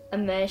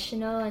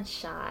 emotional, and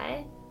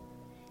shy.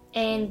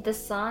 And the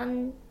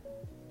Sun,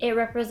 it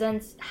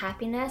represents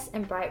happiness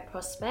and bright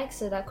prospects.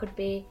 So that could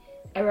be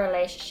a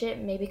relationship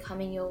maybe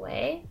coming your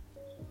way.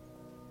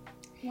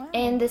 Wow.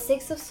 And the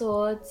 6 of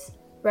Swords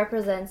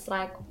represents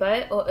like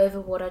boat or over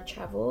water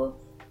travel.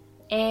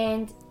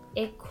 And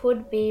it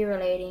could be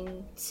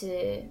relating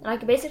to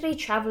like basically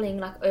traveling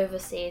like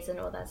overseas and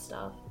all that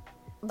stuff.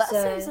 That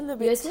So, seems a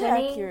little you're bit too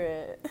turning-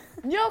 accurate.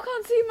 Y'all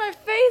can't see my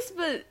face,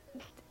 but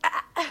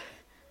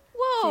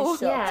whoa, She's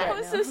shocked Yeah. that right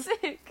was now. so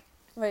sick.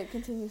 Wait,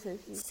 continue,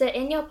 Sophie. So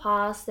in your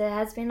past, there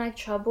has been like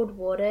troubled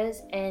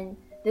waters, and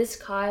this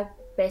card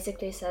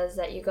basically says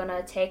that you're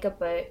gonna take a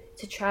boat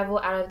to travel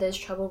out of those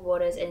troubled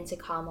waters into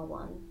calmer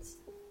ones.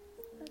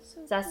 That's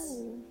so That's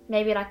cool.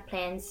 maybe like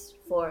plans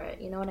for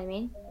it, you know what I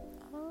mean?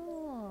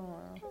 Oh.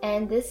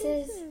 And this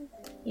is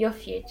your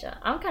future.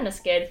 I'm kind of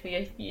scared for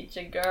your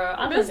future, girl.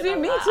 I'm not Must be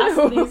gonna me lie. I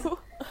saw these-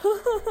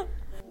 too.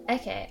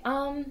 Okay,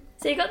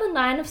 so you got the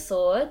 9 of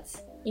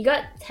Swords, you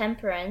got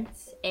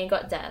Temperance, and you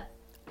got Death.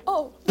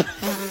 Oh.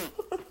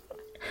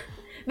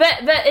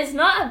 But it's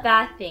not a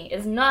bad thing.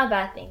 It's not a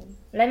bad thing.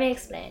 Let me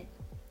explain.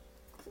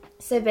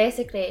 So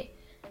basically,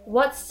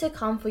 what's to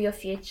come for your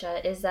future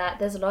is that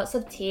there's lots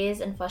of tears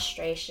and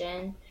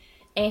frustration,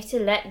 and you have to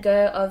let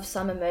go of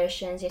some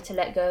emotions. You have to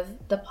let go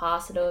of the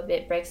past a little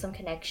bit, break some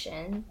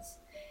connections.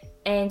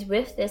 And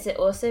with this, it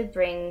also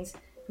brings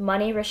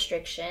money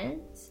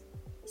restrictions.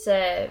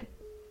 So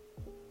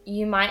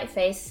you might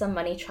face some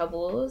money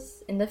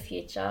troubles in the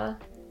future.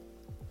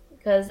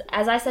 Because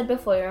as I said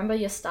before, you remember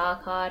your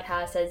star card, how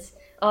it says,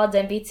 oh,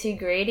 don't be too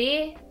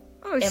greedy?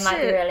 Oh It shit.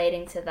 might be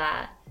relating to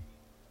that.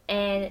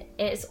 And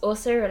it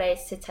also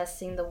relates to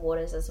testing the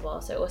waters as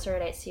well. So it also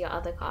relates to your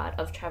other card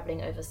of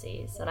traveling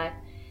overseas. So like,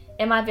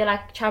 it might be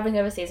like traveling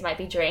overseas might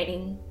be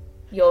draining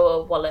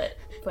your wallet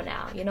for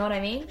now. You know what I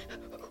mean?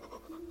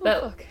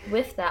 But fuck.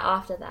 with that,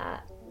 after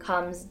that,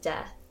 comes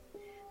death.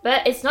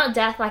 But it's not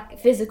death like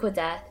physical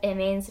death. It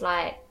means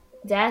like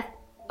death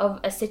of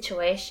a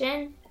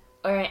situation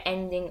or an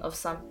ending of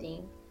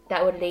something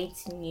that would lead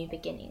to new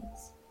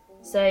beginnings.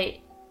 So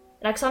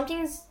like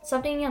something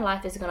in your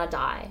life is gonna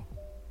die.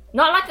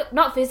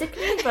 Not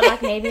physically, but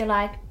like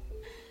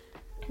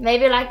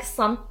maybe like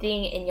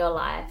something in your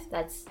life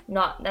that's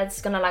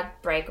gonna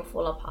like break or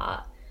fall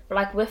apart. But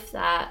like with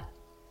that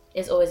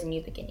is always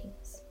new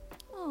beginnings.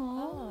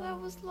 Oh, that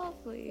was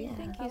lovely. Yeah,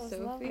 Thank that you, was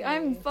Sophie. lovely.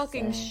 I'm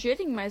fucking So-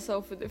 shitting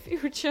myself for the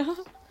future.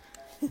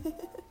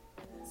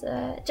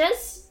 So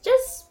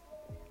just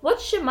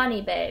watch your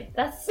money, babe.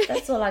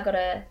 That's all I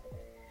gotta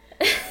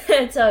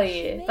tell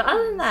you. But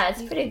other than that,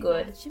 it's pretty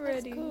good. That's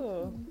Ready.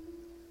 cool.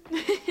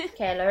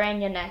 Okay,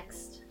 Lorraine, you're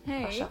next.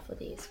 Hey. I'll shuffle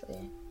these for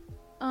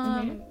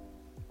you.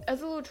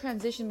 As a little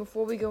transition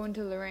before we go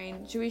into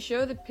Lorraine, should we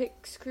show the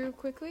Pix crew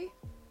quickly?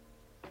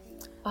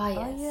 Oh yes.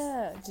 Oh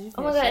yeah. Did you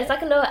Oh my finish god, it? it's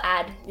like a little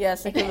ad. Yeah,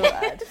 it's like a little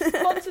ad.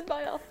 Sponsored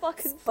by our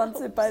fucking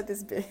Sponsored by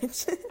this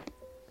bitch.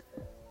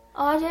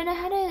 Oh, I don't know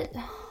how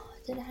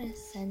to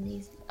send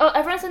these. Oh,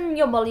 everyone's sending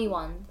your Molly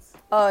ones.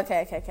 Oh,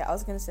 okay. I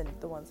was gonna send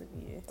the ones of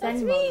you. That's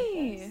Send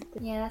Molly. me.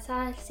 Yeah, that's how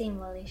I see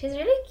Molly. She's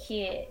really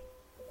cute.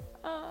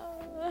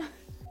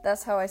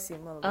 That's how I see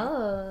Molly.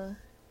 Oh.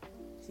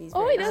 She's Oh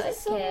very wait, those nice. are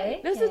so.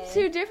 Okay, Those are okay.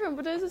 two different,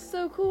 but those are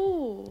so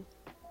cool.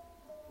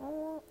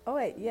 Oh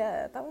wait,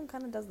 yeah, that one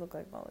kind of does look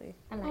like Molly.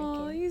 I like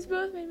Oh, it. these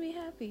both made me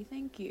happy.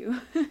 Thank you.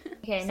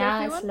 Okay, Sophie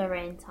now it's one?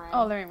 Lorraine time.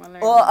 Oh, Lorraine one.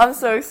 Lorraine Well, one. I'm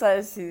so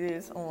excited to see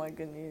this. Oh my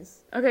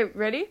goodness. Okay,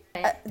 ready?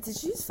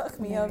 Did you just fuck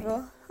me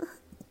over?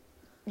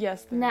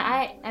 Yes. No,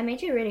 I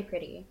made you really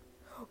pretty.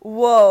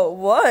 Whoa,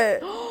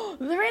 what?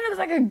 Lorraine looks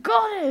like a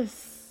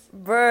goddess.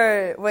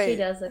 Bro, She wait.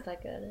 does look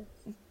like a.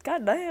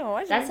 God damn,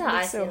 why That's you how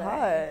look I so see hot?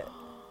 Lorraine.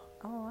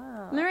 Oh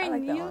wow. Lorraine, I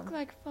like that you one. look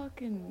like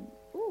fucking.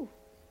 Ooh.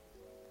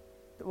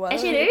 What?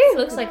 And she really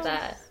looks like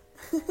that.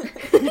 She looks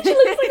like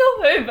a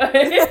hobo.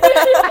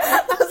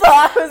 That's all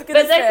I was gonna But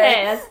it's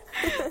say. okay.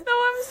 No,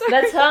 I'm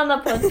That's her on the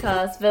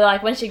podcast, but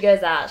like when she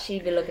goes out,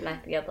 she'd be looking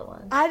like the other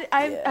one.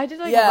 I did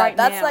like Yeah, right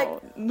that's now.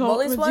 like not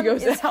Molly's when she one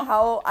goes is out.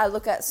 how I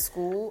look at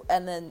school,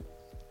 and then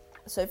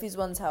Sophie's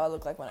one's how I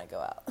look like when I go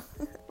out.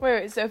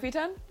 Wait, Sophie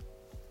turn?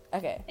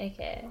 Okay.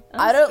 Okay.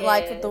 I don't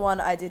like scared. the one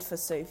I did for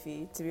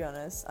Sophie, to be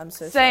honest. I'm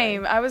so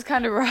Same. sorry. I was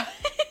kind of right.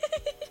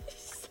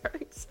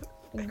 Sorry.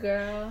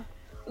 Girl.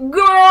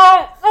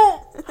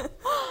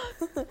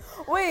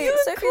 Wait,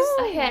 Sophie's.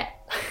 Okay.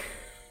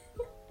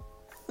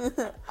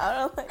 I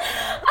don't like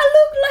that. I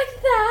look like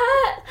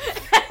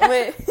that.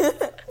 Wait.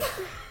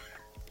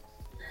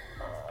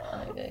 Oh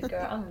my god,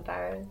 girl, I'm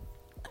embarrassed.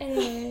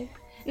 Anyway.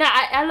 No,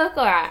 I look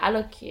alright. I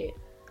look cute.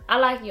 I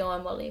like you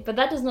and Molly, but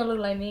that does not look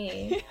like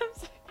me.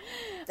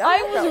 I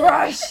like was that one.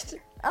 rushed.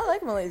 I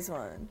like Molly's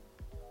one.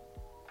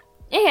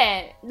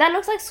 Okay, that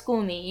looks like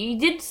school me. You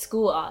did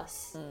school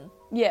us.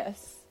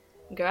 Yes.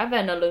 Girl, I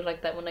better not look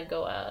like that when I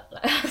go out.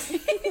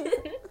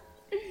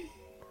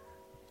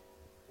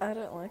 I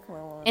don't like my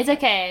one. It's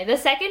okay. The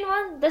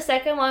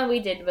second one we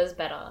did was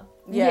better.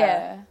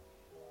 Yeah.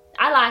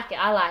 I like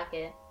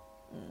it.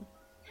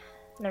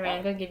 Lorraine,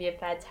 I'm gonna give you a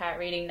bad tarot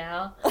reading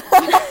now. I'm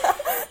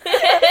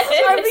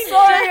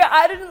sorry,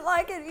 I didn't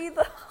like it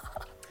either.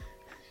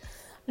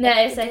 No,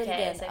 I it's can do it okay.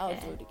 again. It's I'll do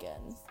okay. it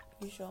again.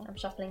 You sure? I'm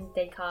shuffling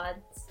the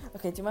cards.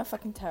 Okay, do my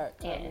fucking tarot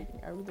card Yeah.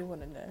 reading. I really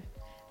want to know.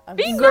 I'm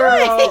Be Girl,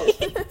 nice.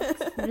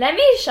 let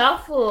me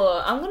shuffle.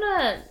 I'm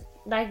gonna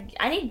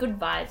I need good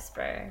vibes,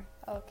 bro.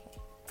 Okay.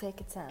 Take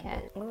your time.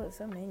 Okay. Oh, there's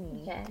so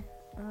many. Okay,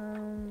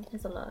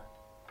 there's a lot.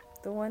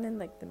 The one in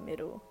like the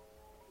middle.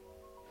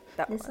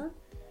 That This one. one.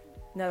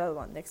 No, that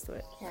one next to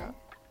it. Okay.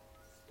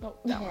 Oh,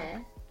 that one. Okay.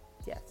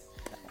 Yes.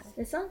 That one.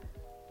 This one.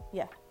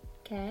 Yeah.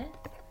 Okay.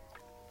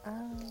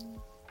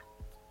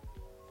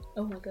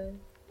 Oh my god.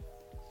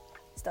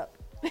 Stop.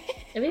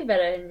 It'd be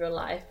better in real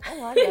life. Oh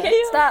my god.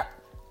 Stop.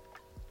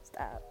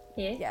 Stop.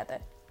 Here. Yeah,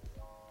 there.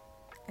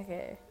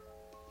 Okay.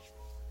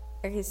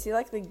 Okay, see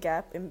like the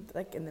gap in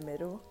the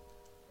middle?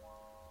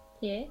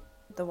 Here.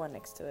 The one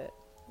next to it.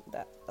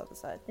 That other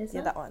side. This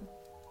yeah, one? that one.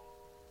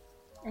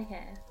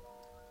 Okay.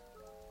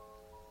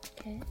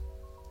 Okay.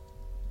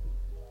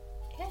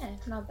 Okay,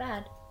 not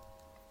bad.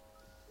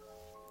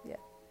 Yeah.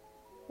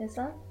 This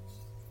one?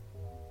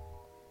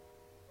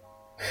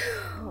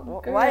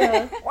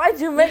 Why? Why'd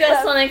you We make got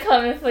that? something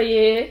coming for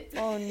you.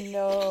 Oh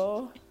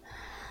no.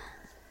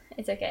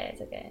 It's okay,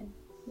 it's okay.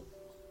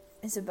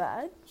 Is it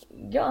bad?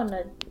 You're on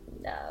a...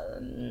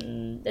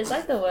 it's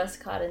like the worst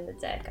card in the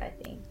deck, I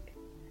think.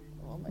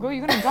 Oh my Girl,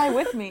 you're gonna die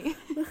with me.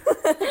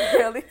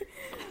 really?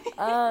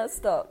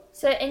 Stop.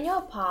 So in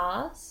your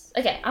past...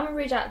 Okay, I'm gonna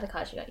read out the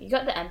cards you got. You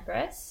got the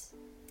Empress.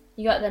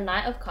 You got the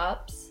Knight of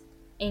Cups.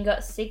 And you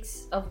got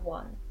Six of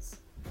Wands.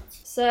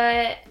 So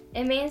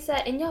it means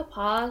that in your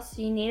past,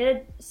 you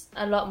needed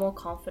a lot more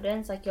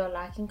confidence. Like you're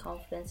lacking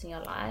confidence in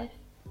your life.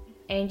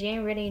 And you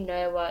didn't really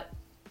know what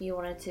you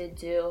wanted to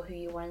do or who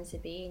you wanted to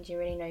be. And you didn't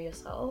really know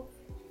yourself.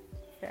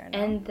 Fair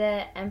enough. And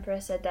the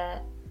Emperor said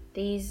that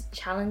these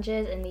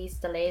challenges and these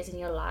delays in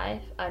your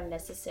life are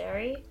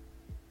necessary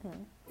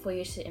for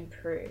you to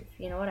improve.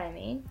 You know what I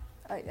mean?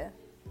 Oh yeah.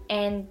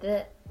 And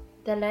the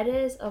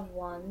letters of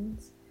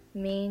wands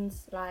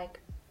means like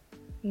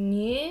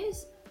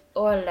news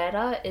or a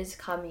letter is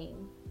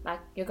coming. Like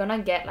you're gonna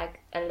get like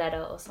a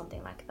letter or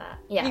something like that.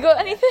 Yeah. You got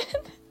anything?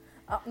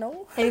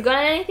 No. Have you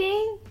got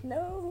anything?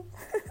 No.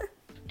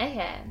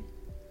 Okay.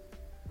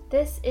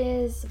 This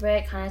is where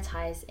it kind of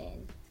ties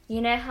in.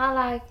 You know how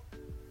like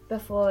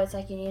before it's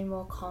like you need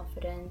more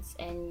confidence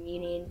and you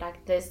need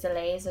like those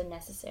delays are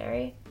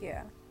necessary?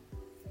 Yeah.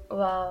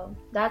 Well,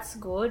 that's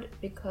good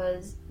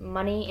because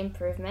money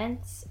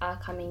improvements are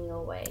coming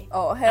your way.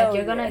 Oh hell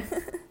you're yeah.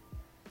 gonna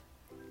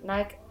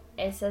like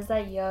it says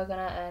that you're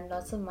gonna earn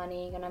lots of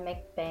money, you're gonna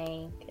make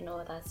bank and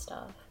all that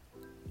stuff.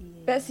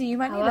 Bessie, you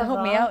might need to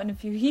help me However- out in a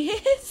few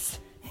years.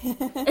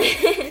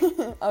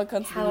 I'll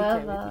come to the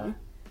UK with However, you.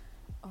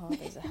 Oh,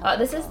 there's a oh,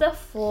 this is however. the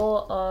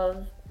Four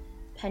of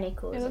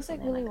Pentacles. It or looks like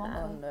something Willy like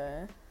Oh that.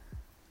 no.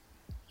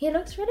 He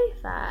looks really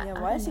fat. Yeah,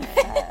 I why don't is he know.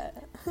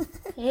 fat?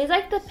 He's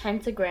like the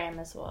pentagram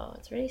as well.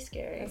 It's really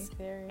scary. That's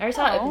scary. Every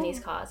time I open Oh. these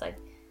cards, like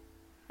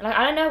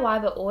I don't know why,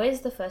 but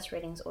always the first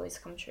readings always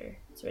come true.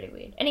 It's really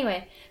weird.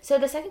 Anyway, so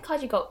the second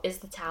card you got is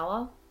the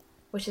Tower,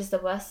 which is the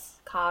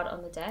worst card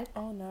on the deck,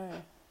 Oh no.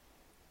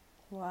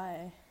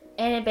 Why?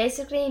 and it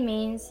basically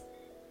means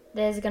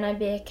there's gonna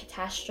be a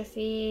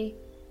catastrophe.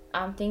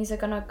 Things are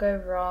gonna go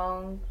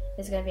wrong.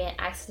 There's gonna be an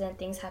accident.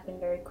 Things happen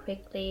very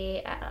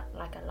quickly at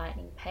like a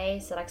lightning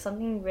pace. So like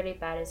something really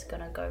bad is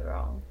gonna go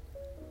wrong.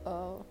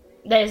 Oh.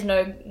 There's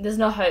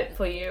no hope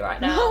for you right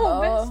now.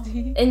 Oh.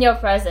 Bestie. In your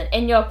present.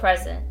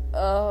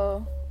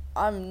 Oh.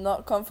 I'm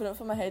not confident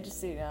for my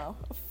HSC now.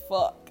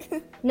 Fuck.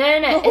 No.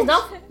 It's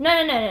not.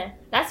 No.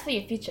 That's for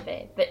your future,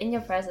 babe. But in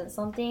your present,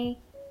 something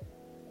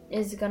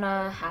is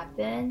gonna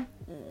happen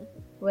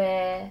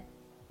where.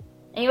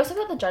 And you also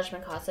got the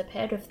Judgment card. So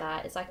paired with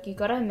that, it's like you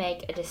gotta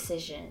make a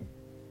decision,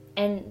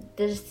 and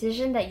the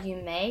decision that you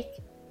make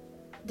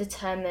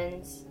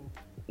determines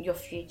your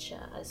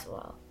future as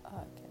well.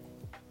 Okay.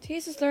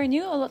 Jesus, Lauren,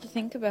 you got a lot to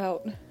think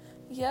about.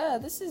 Yeah,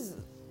 this is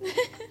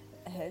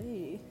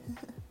heavy.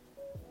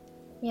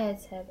 Yeah,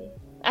 it's heavy.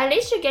 At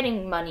least you're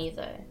getting money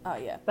though. Oh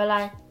yeah. But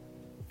like,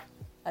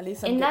 At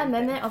least I'm in that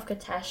getting moment of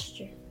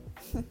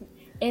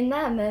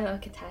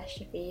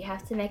catastrophe, you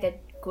have to make a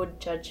good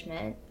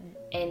judgment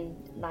and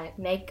like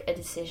make a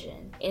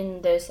decision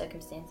in those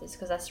circumstances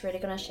because that's really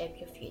gonna shape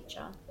your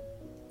future.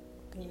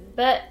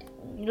 But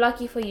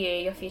lucky for you,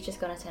 your future's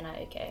gonna turn out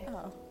okay.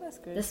 Oh, that's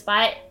good.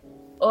 Despite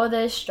all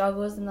those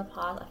struggles in the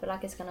past, I feel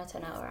like it's gonna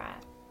turn out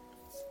alright.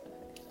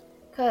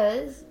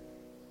 Cause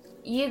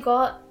you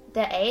got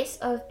the Ace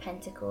of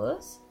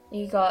Pentacles,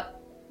 you got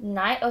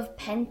Knight of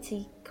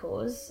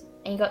Pentacles,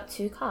 and you got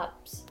Two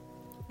Cups.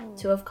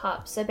 Two of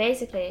Cups. So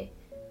basically,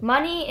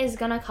 money is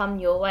gonna come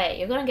your way.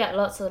 You're gonna get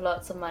lots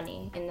of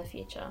money in the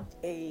future.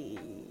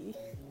 Hey.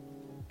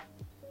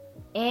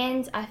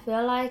 And I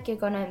feel like you're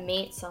gonna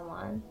meet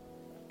someone,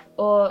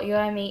 or you're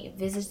gonna meet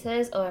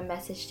visitors or a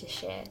message to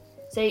share.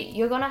 So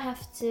you're gonna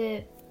have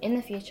to, in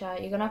the future,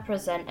 you're gonna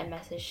present a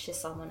message to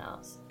someone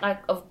else, like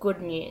of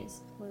good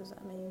news. What does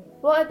that mean?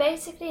 Well, it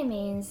basically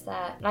means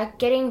that, like,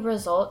 getting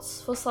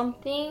results for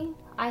something,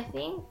 I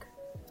think.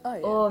 Oh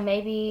yeah. Or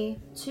maybe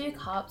Two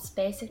Cups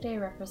basically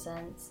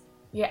represents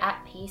you're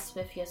at peace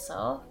with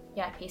yourself,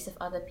 you're at peace with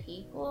other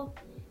people,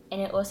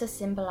 and it also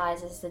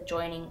symbolizes the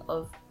joining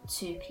of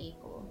two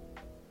people.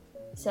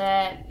 So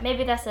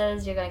maybe that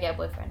says you're gonna get a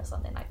boyfriend or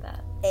something like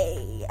that.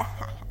 Hey.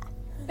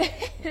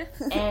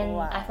 And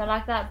Wow. I feel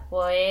like that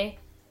boy,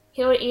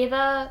 he would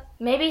either,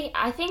 maybe,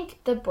 I think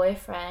the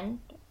boyfriend,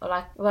 or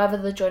like whatever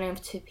the joining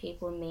of two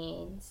people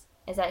means,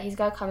 is that he's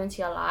gonna come into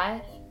your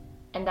life,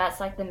 and that's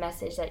like the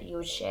message that you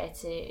would share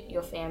to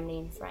your family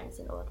and friends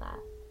and all that.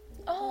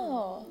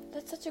 Oh,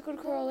 that's such a good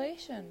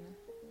correlation.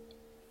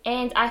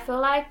 And I feel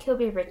like he'll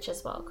be rich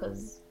as well,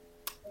 because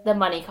the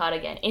money card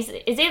again. It's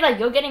either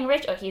you're getting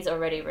rich or he's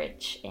already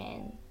rich.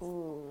 And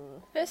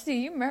Ooh.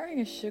 Bestie, you marrying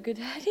a sugar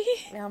daddy?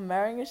 Yeah, I'm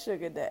marrying a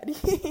sugar daddy.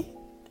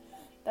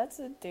 That's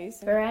a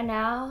decent. for right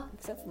now,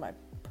 Except for my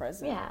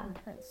present. Yeah. My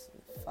parents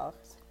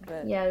fucked.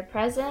 But yeah, the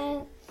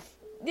present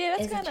Yeah,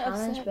 that's is a kind of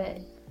challenge,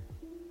 upsetting.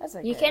 that's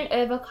okay. you can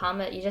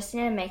overcome it. You just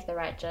need to make the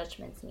right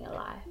judgments in your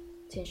life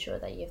to ensure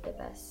that you have the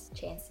best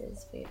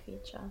chances for your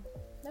future.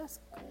 That's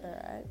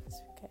alright.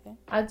 It's okay.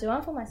 I'll do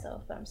one for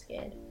myself, but I'm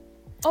scared.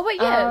 Oh,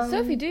 wait, yeah, Um,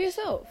 Sophie, do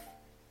yourself.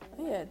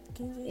 Oh yeah.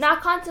 Can you No, I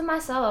can't do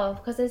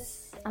myself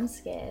because I'm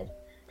scared.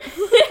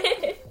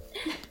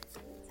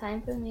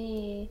 Time for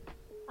me.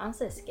 I'm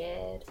so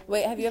scared.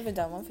 Wait, have you ever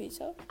done one for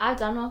yourself? I've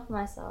done one for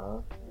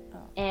myself, Oh.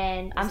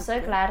 and I'm it so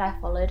good? glad I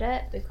followed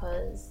it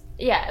because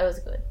it was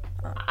good.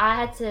 Oh. I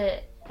had to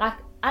I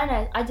don't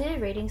know. I do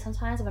reading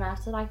sometimes when I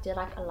have to do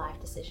a life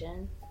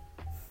decision,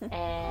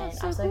 and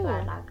so I'm so cool.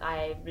 glad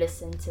I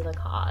listened to the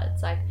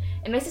cards. Like,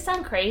 it makes it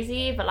sound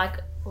crazy, but like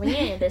when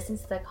you listen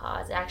to the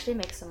cards, it actually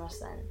makes so much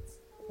sense.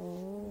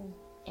 Ooh.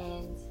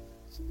 And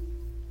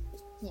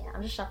yeah,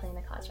 I'm just shuffling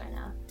the cards right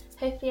now.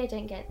 Hopefully, I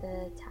don't get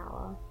the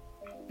Tower.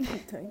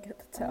 Don't get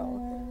the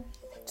towel.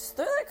 Just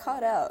throw that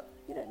card out.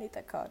 You don't need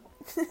that card.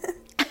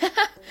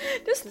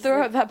 Just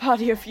throw out that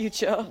part of your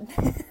future.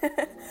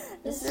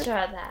 Just throw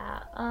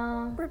that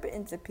out. Rip it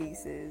into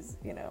pieces,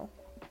 you know.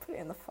 Put it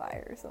in the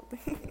fire or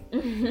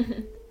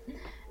something.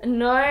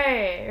 No,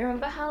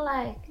 remember how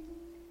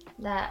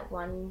that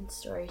one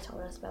story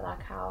told us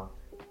about how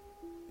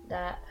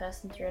that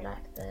person threw the card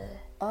in the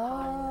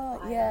Oh,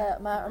 fire? yeah.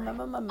 I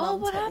remember my mum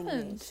what telling me.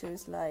 happened? She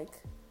was like,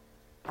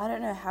 I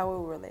don't know how we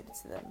were related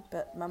to them,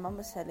 but my mum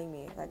was telling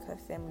me, like, her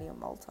family in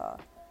Malta.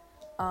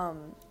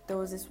 There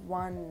was this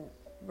one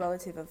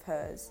relative of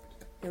hers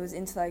who was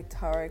into, like,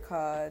 tarot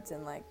cards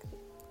and, like,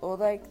 all,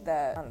 like,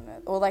 that, I don't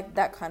know, all, like,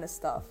 that kind of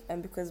stuff.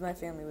 And because my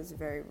family was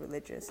very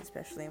religious,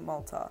 especially in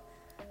Malta,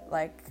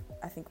 like,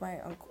 I think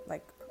my uncle,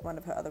 like, one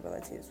of her other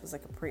relatives was,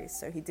 like, a priest,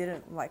 so he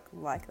didn't,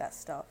 like that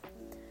stuff.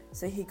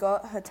 So he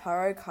got her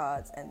tarot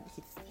cards and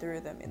he threw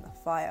them in the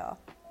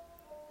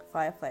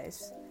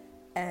fireplace,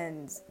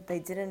 and they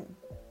didn't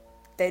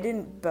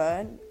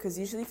burn, because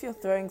usually if you're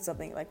throwing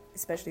something, like,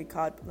 especially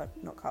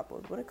not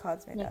cardboard, what are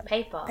cards made out of?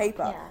 Paper.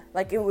 Yeah.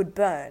 Like, it would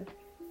burn,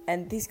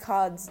 and these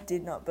cards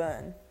did not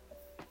burn.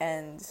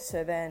 And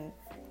so then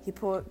he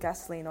poured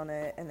gasoline on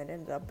it, and it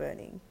ended up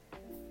burning.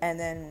 And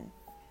then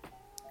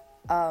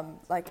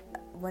like,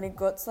 when it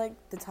got to,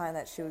 like, the time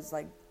that she was,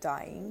 like,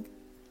 dying,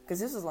 because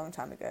this was a long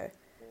time ago,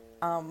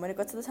 when it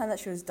got to the time that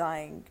she was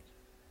dying,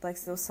 like,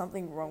 there was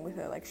something wrong with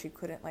her, like, she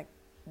couldn't, like,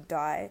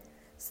 die.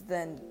 So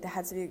then there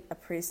had to be a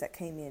priest that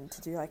came in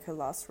to do, like, her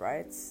last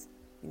rites,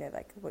 you know,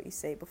 like what you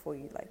say before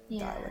you, like, die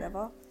Yeah. or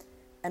whatever.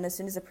 And as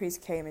soon as the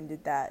priest came and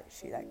did that,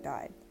 she, like,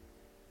 died.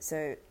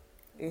 So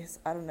it's,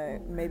 I don't know,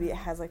 maybe it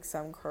has, like,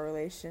 some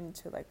correlation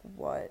to, like,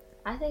 what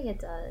I think it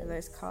does.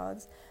 those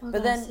cards. Oh But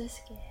God, then I'm so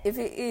scared. if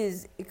it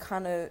is,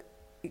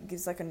 it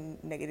gives, like, a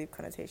negative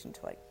connotation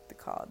to, like, the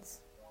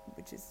cards,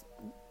 which is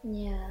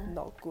Yeah.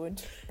 not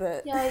good.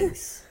 But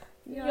Yikes.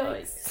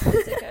 Yikes.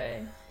 Let's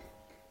go.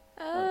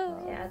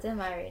 Oh. Yeah, I'll do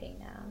my reading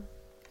now.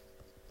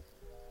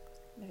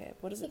 okay,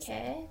 what does it say?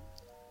 Okay.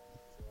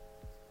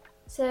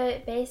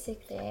 So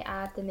basically,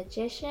 I have the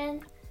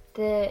Magician,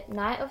 the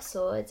Knight of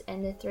Swords,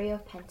 and the Three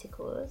of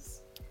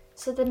Pentacles.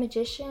 So the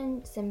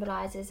Magician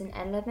symbolizes an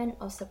element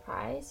of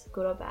surprise,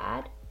 good or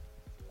bad.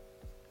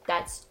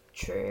 That's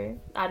true.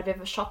 I had a bit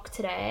of a shock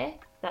today.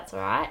 That's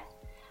alright.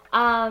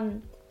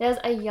 There's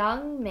a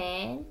young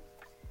man,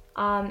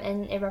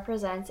 and it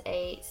represents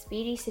a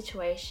speedy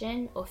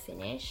situation or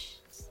finish.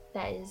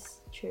 That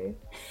is true.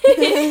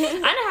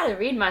 I know how to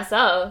read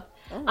myself.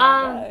 Oh my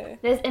God.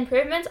 There's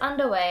improvements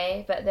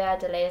underway, but there are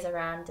delays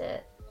around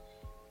it.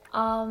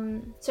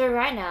 So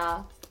right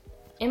now,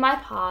 in my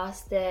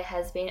past, there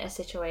has been a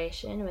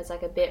situation where it's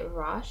like a bit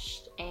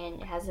rushed and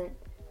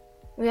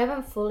we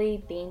haven't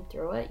fully been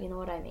through it, you know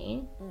what I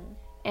mean?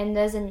 And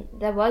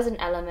there was an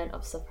element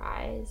of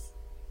surprise.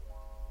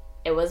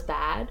 It was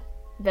bad,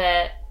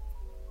 but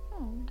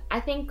I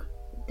think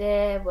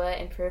there were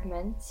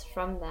improvements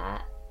from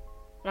that.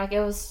 Like,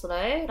 it was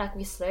slow, like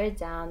we slowed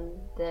down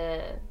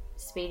the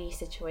speedy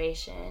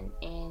situation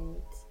and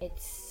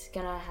it's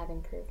gonna have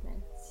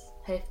improvements,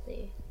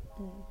 hopefully.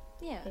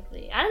 Yeah.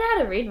 Hopefully. I don't know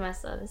how to read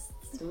myself,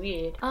 it's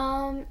weird.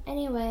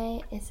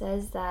 Anyway, it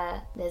says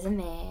that there's a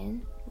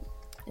man.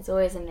 It's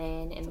always a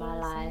man in my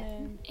life.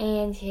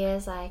 And he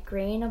has like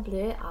green or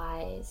blue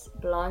eyes,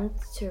 blonde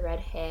to red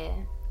hair.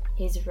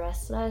 He's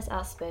restless,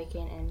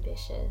 outspoken,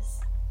 ambitious.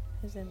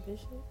 He's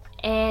ambitious?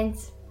 And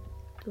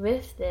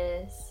with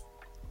this,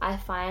 I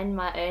find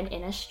my own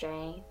inner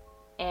strength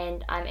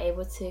and I'm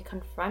able to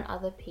confront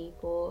other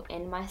people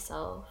and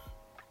myself.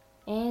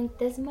 And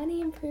there's money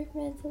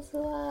improvements as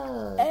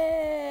well.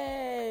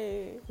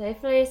 Hey! So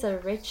hopefully it's a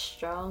rich,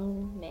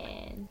 strong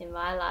man in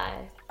my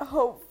life.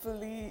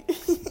 Hopefully.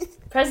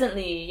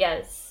 Presently,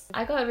 yes.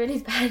 I got really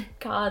bad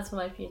cards for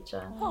my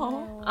future.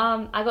 Oh.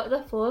 I got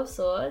the Four of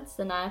Swords,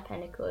 the Nine of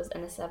Pentacles,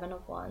 and the Seven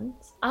of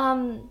Wands.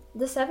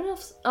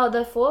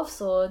 The Four of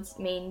Swords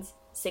means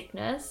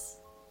sickness.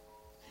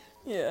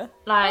 Yeah.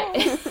 Like,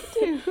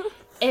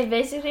 it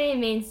basically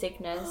means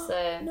sickness.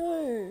 So,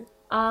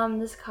 No.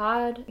 this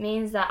card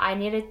means that I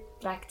need to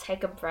like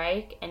take a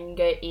break and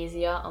go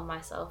easier on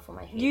myself for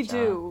my future. You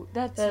do.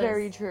 That's 'Cause-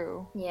 very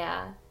true.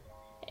 Yeah.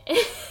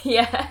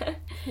 Yeah.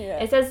 Yeah.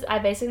 It says I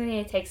basically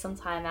need to take some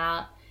time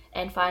out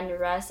and find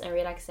rest and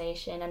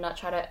relaxation and not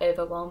try to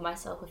overwhelm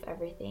myself with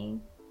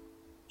everything.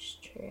 It's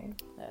true.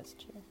 That's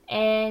true.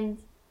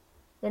 And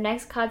the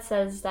next card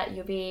says that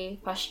you'll be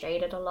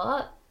frustrated a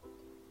lot,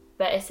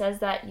 but it says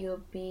that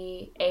you'll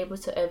be able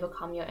to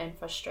overcome your own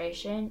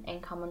frustration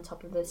and come on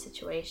top of the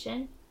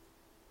situation.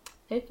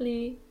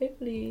 Hopefully.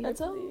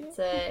 That's all.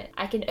 So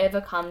I can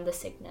overcome the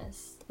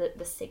sickness.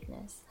 The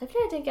sickness.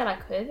 Hopefully I don't get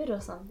like COVID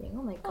or something.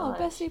 Oh my Oh, god.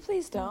 Bessie,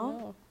 please don't.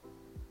 No.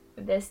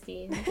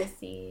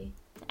 Bestie.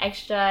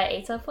 Extra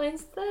 8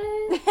 points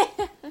though.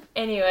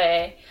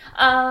 Anyway,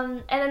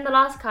 and then the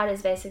last card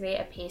is basically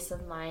a peace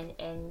of mind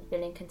and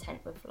feeling content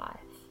with life.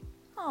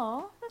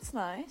 Oh, that's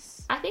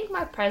nice. I think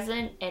my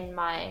present and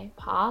my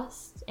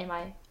past and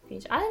my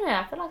future, I don't know,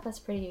 I feel like that's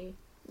pretty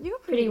You're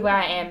pretty good. where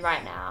I am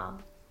right now.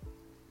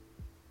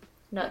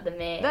 Not the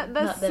man. That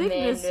not the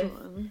man sickness with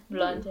one.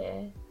 blonde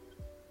hair.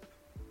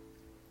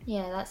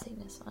 Yeah, that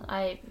sickness one.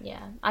 I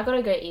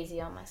gotta go easy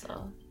on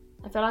myself.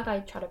 I feel like I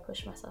try to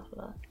push myself a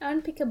lot. I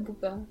want to pick a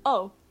booger.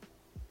 Oh.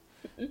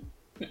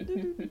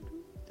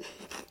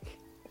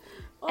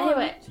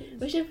 Anyway,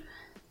 we should.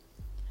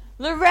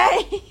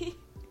 Lorraine!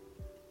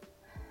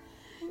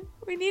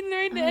 We need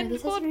Lorraine to Oh, end the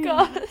this is really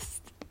podcast.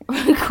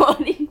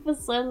 Recording for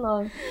so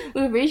long.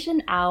 We've reached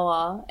an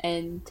hour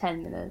and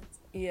 10 minutes.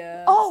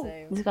 Yeah. Oh!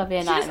 Same. This is gonna be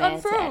a She just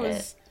nightmare to unfroze.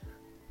 edit.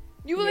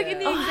 You were like in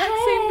the Yeah. exact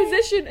Oh, same hey.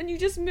 position and you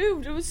just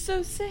moved. It was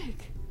so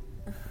sick.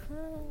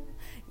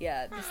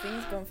 Yeah, this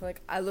thing's going for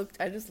like.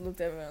 I just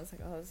looked over and I was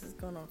like, oh, this is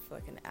going on for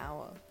like an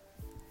hour.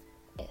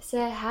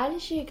 So, how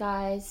did you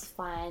guys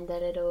find the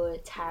little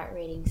tarot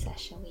reading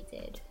session we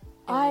did?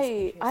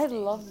 I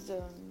interesting. loved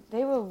them.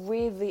 They were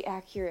weirdly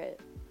accurate.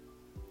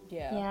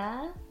 Yeah.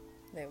 Yeah?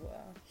 They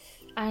were.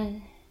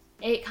 And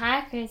it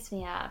kind of creeps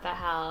me out about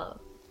how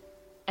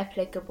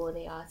applicable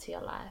they are to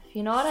your life.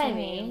 You know what I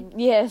mean?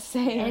 Yeah,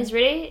 same. And it's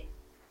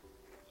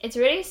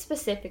really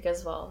specific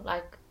as well.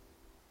 Like,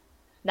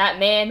 that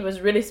man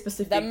was really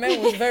specific. That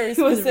man was very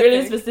He was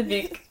really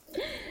specific.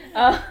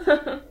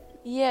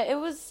 Yeah, it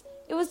was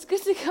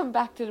good to come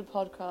back to the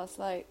podcast.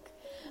 Like,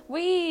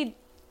 we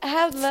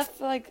had left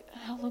for like,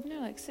 how long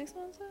now? Like 6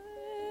 months?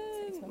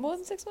 6 months. More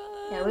than 6 months?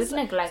 Yeah, we've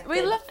neglected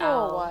We left for a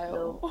our while.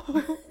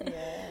 little-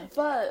 Yeah.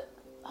 But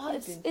We've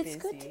it's been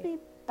good to busy. be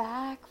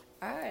back.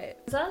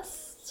 Alright. brings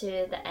us to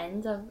the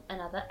end of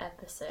another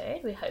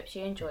episode. We hope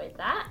you enjoyed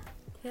that.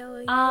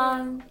 Hell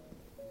yeah.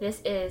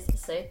 This is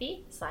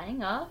Sophie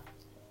signing off.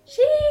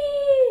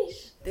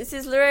 Sheesh! This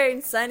is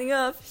Lorraine signing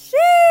off.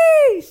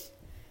 Sheesh!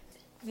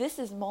 This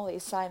is Molly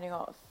signing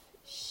off.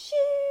 Shit.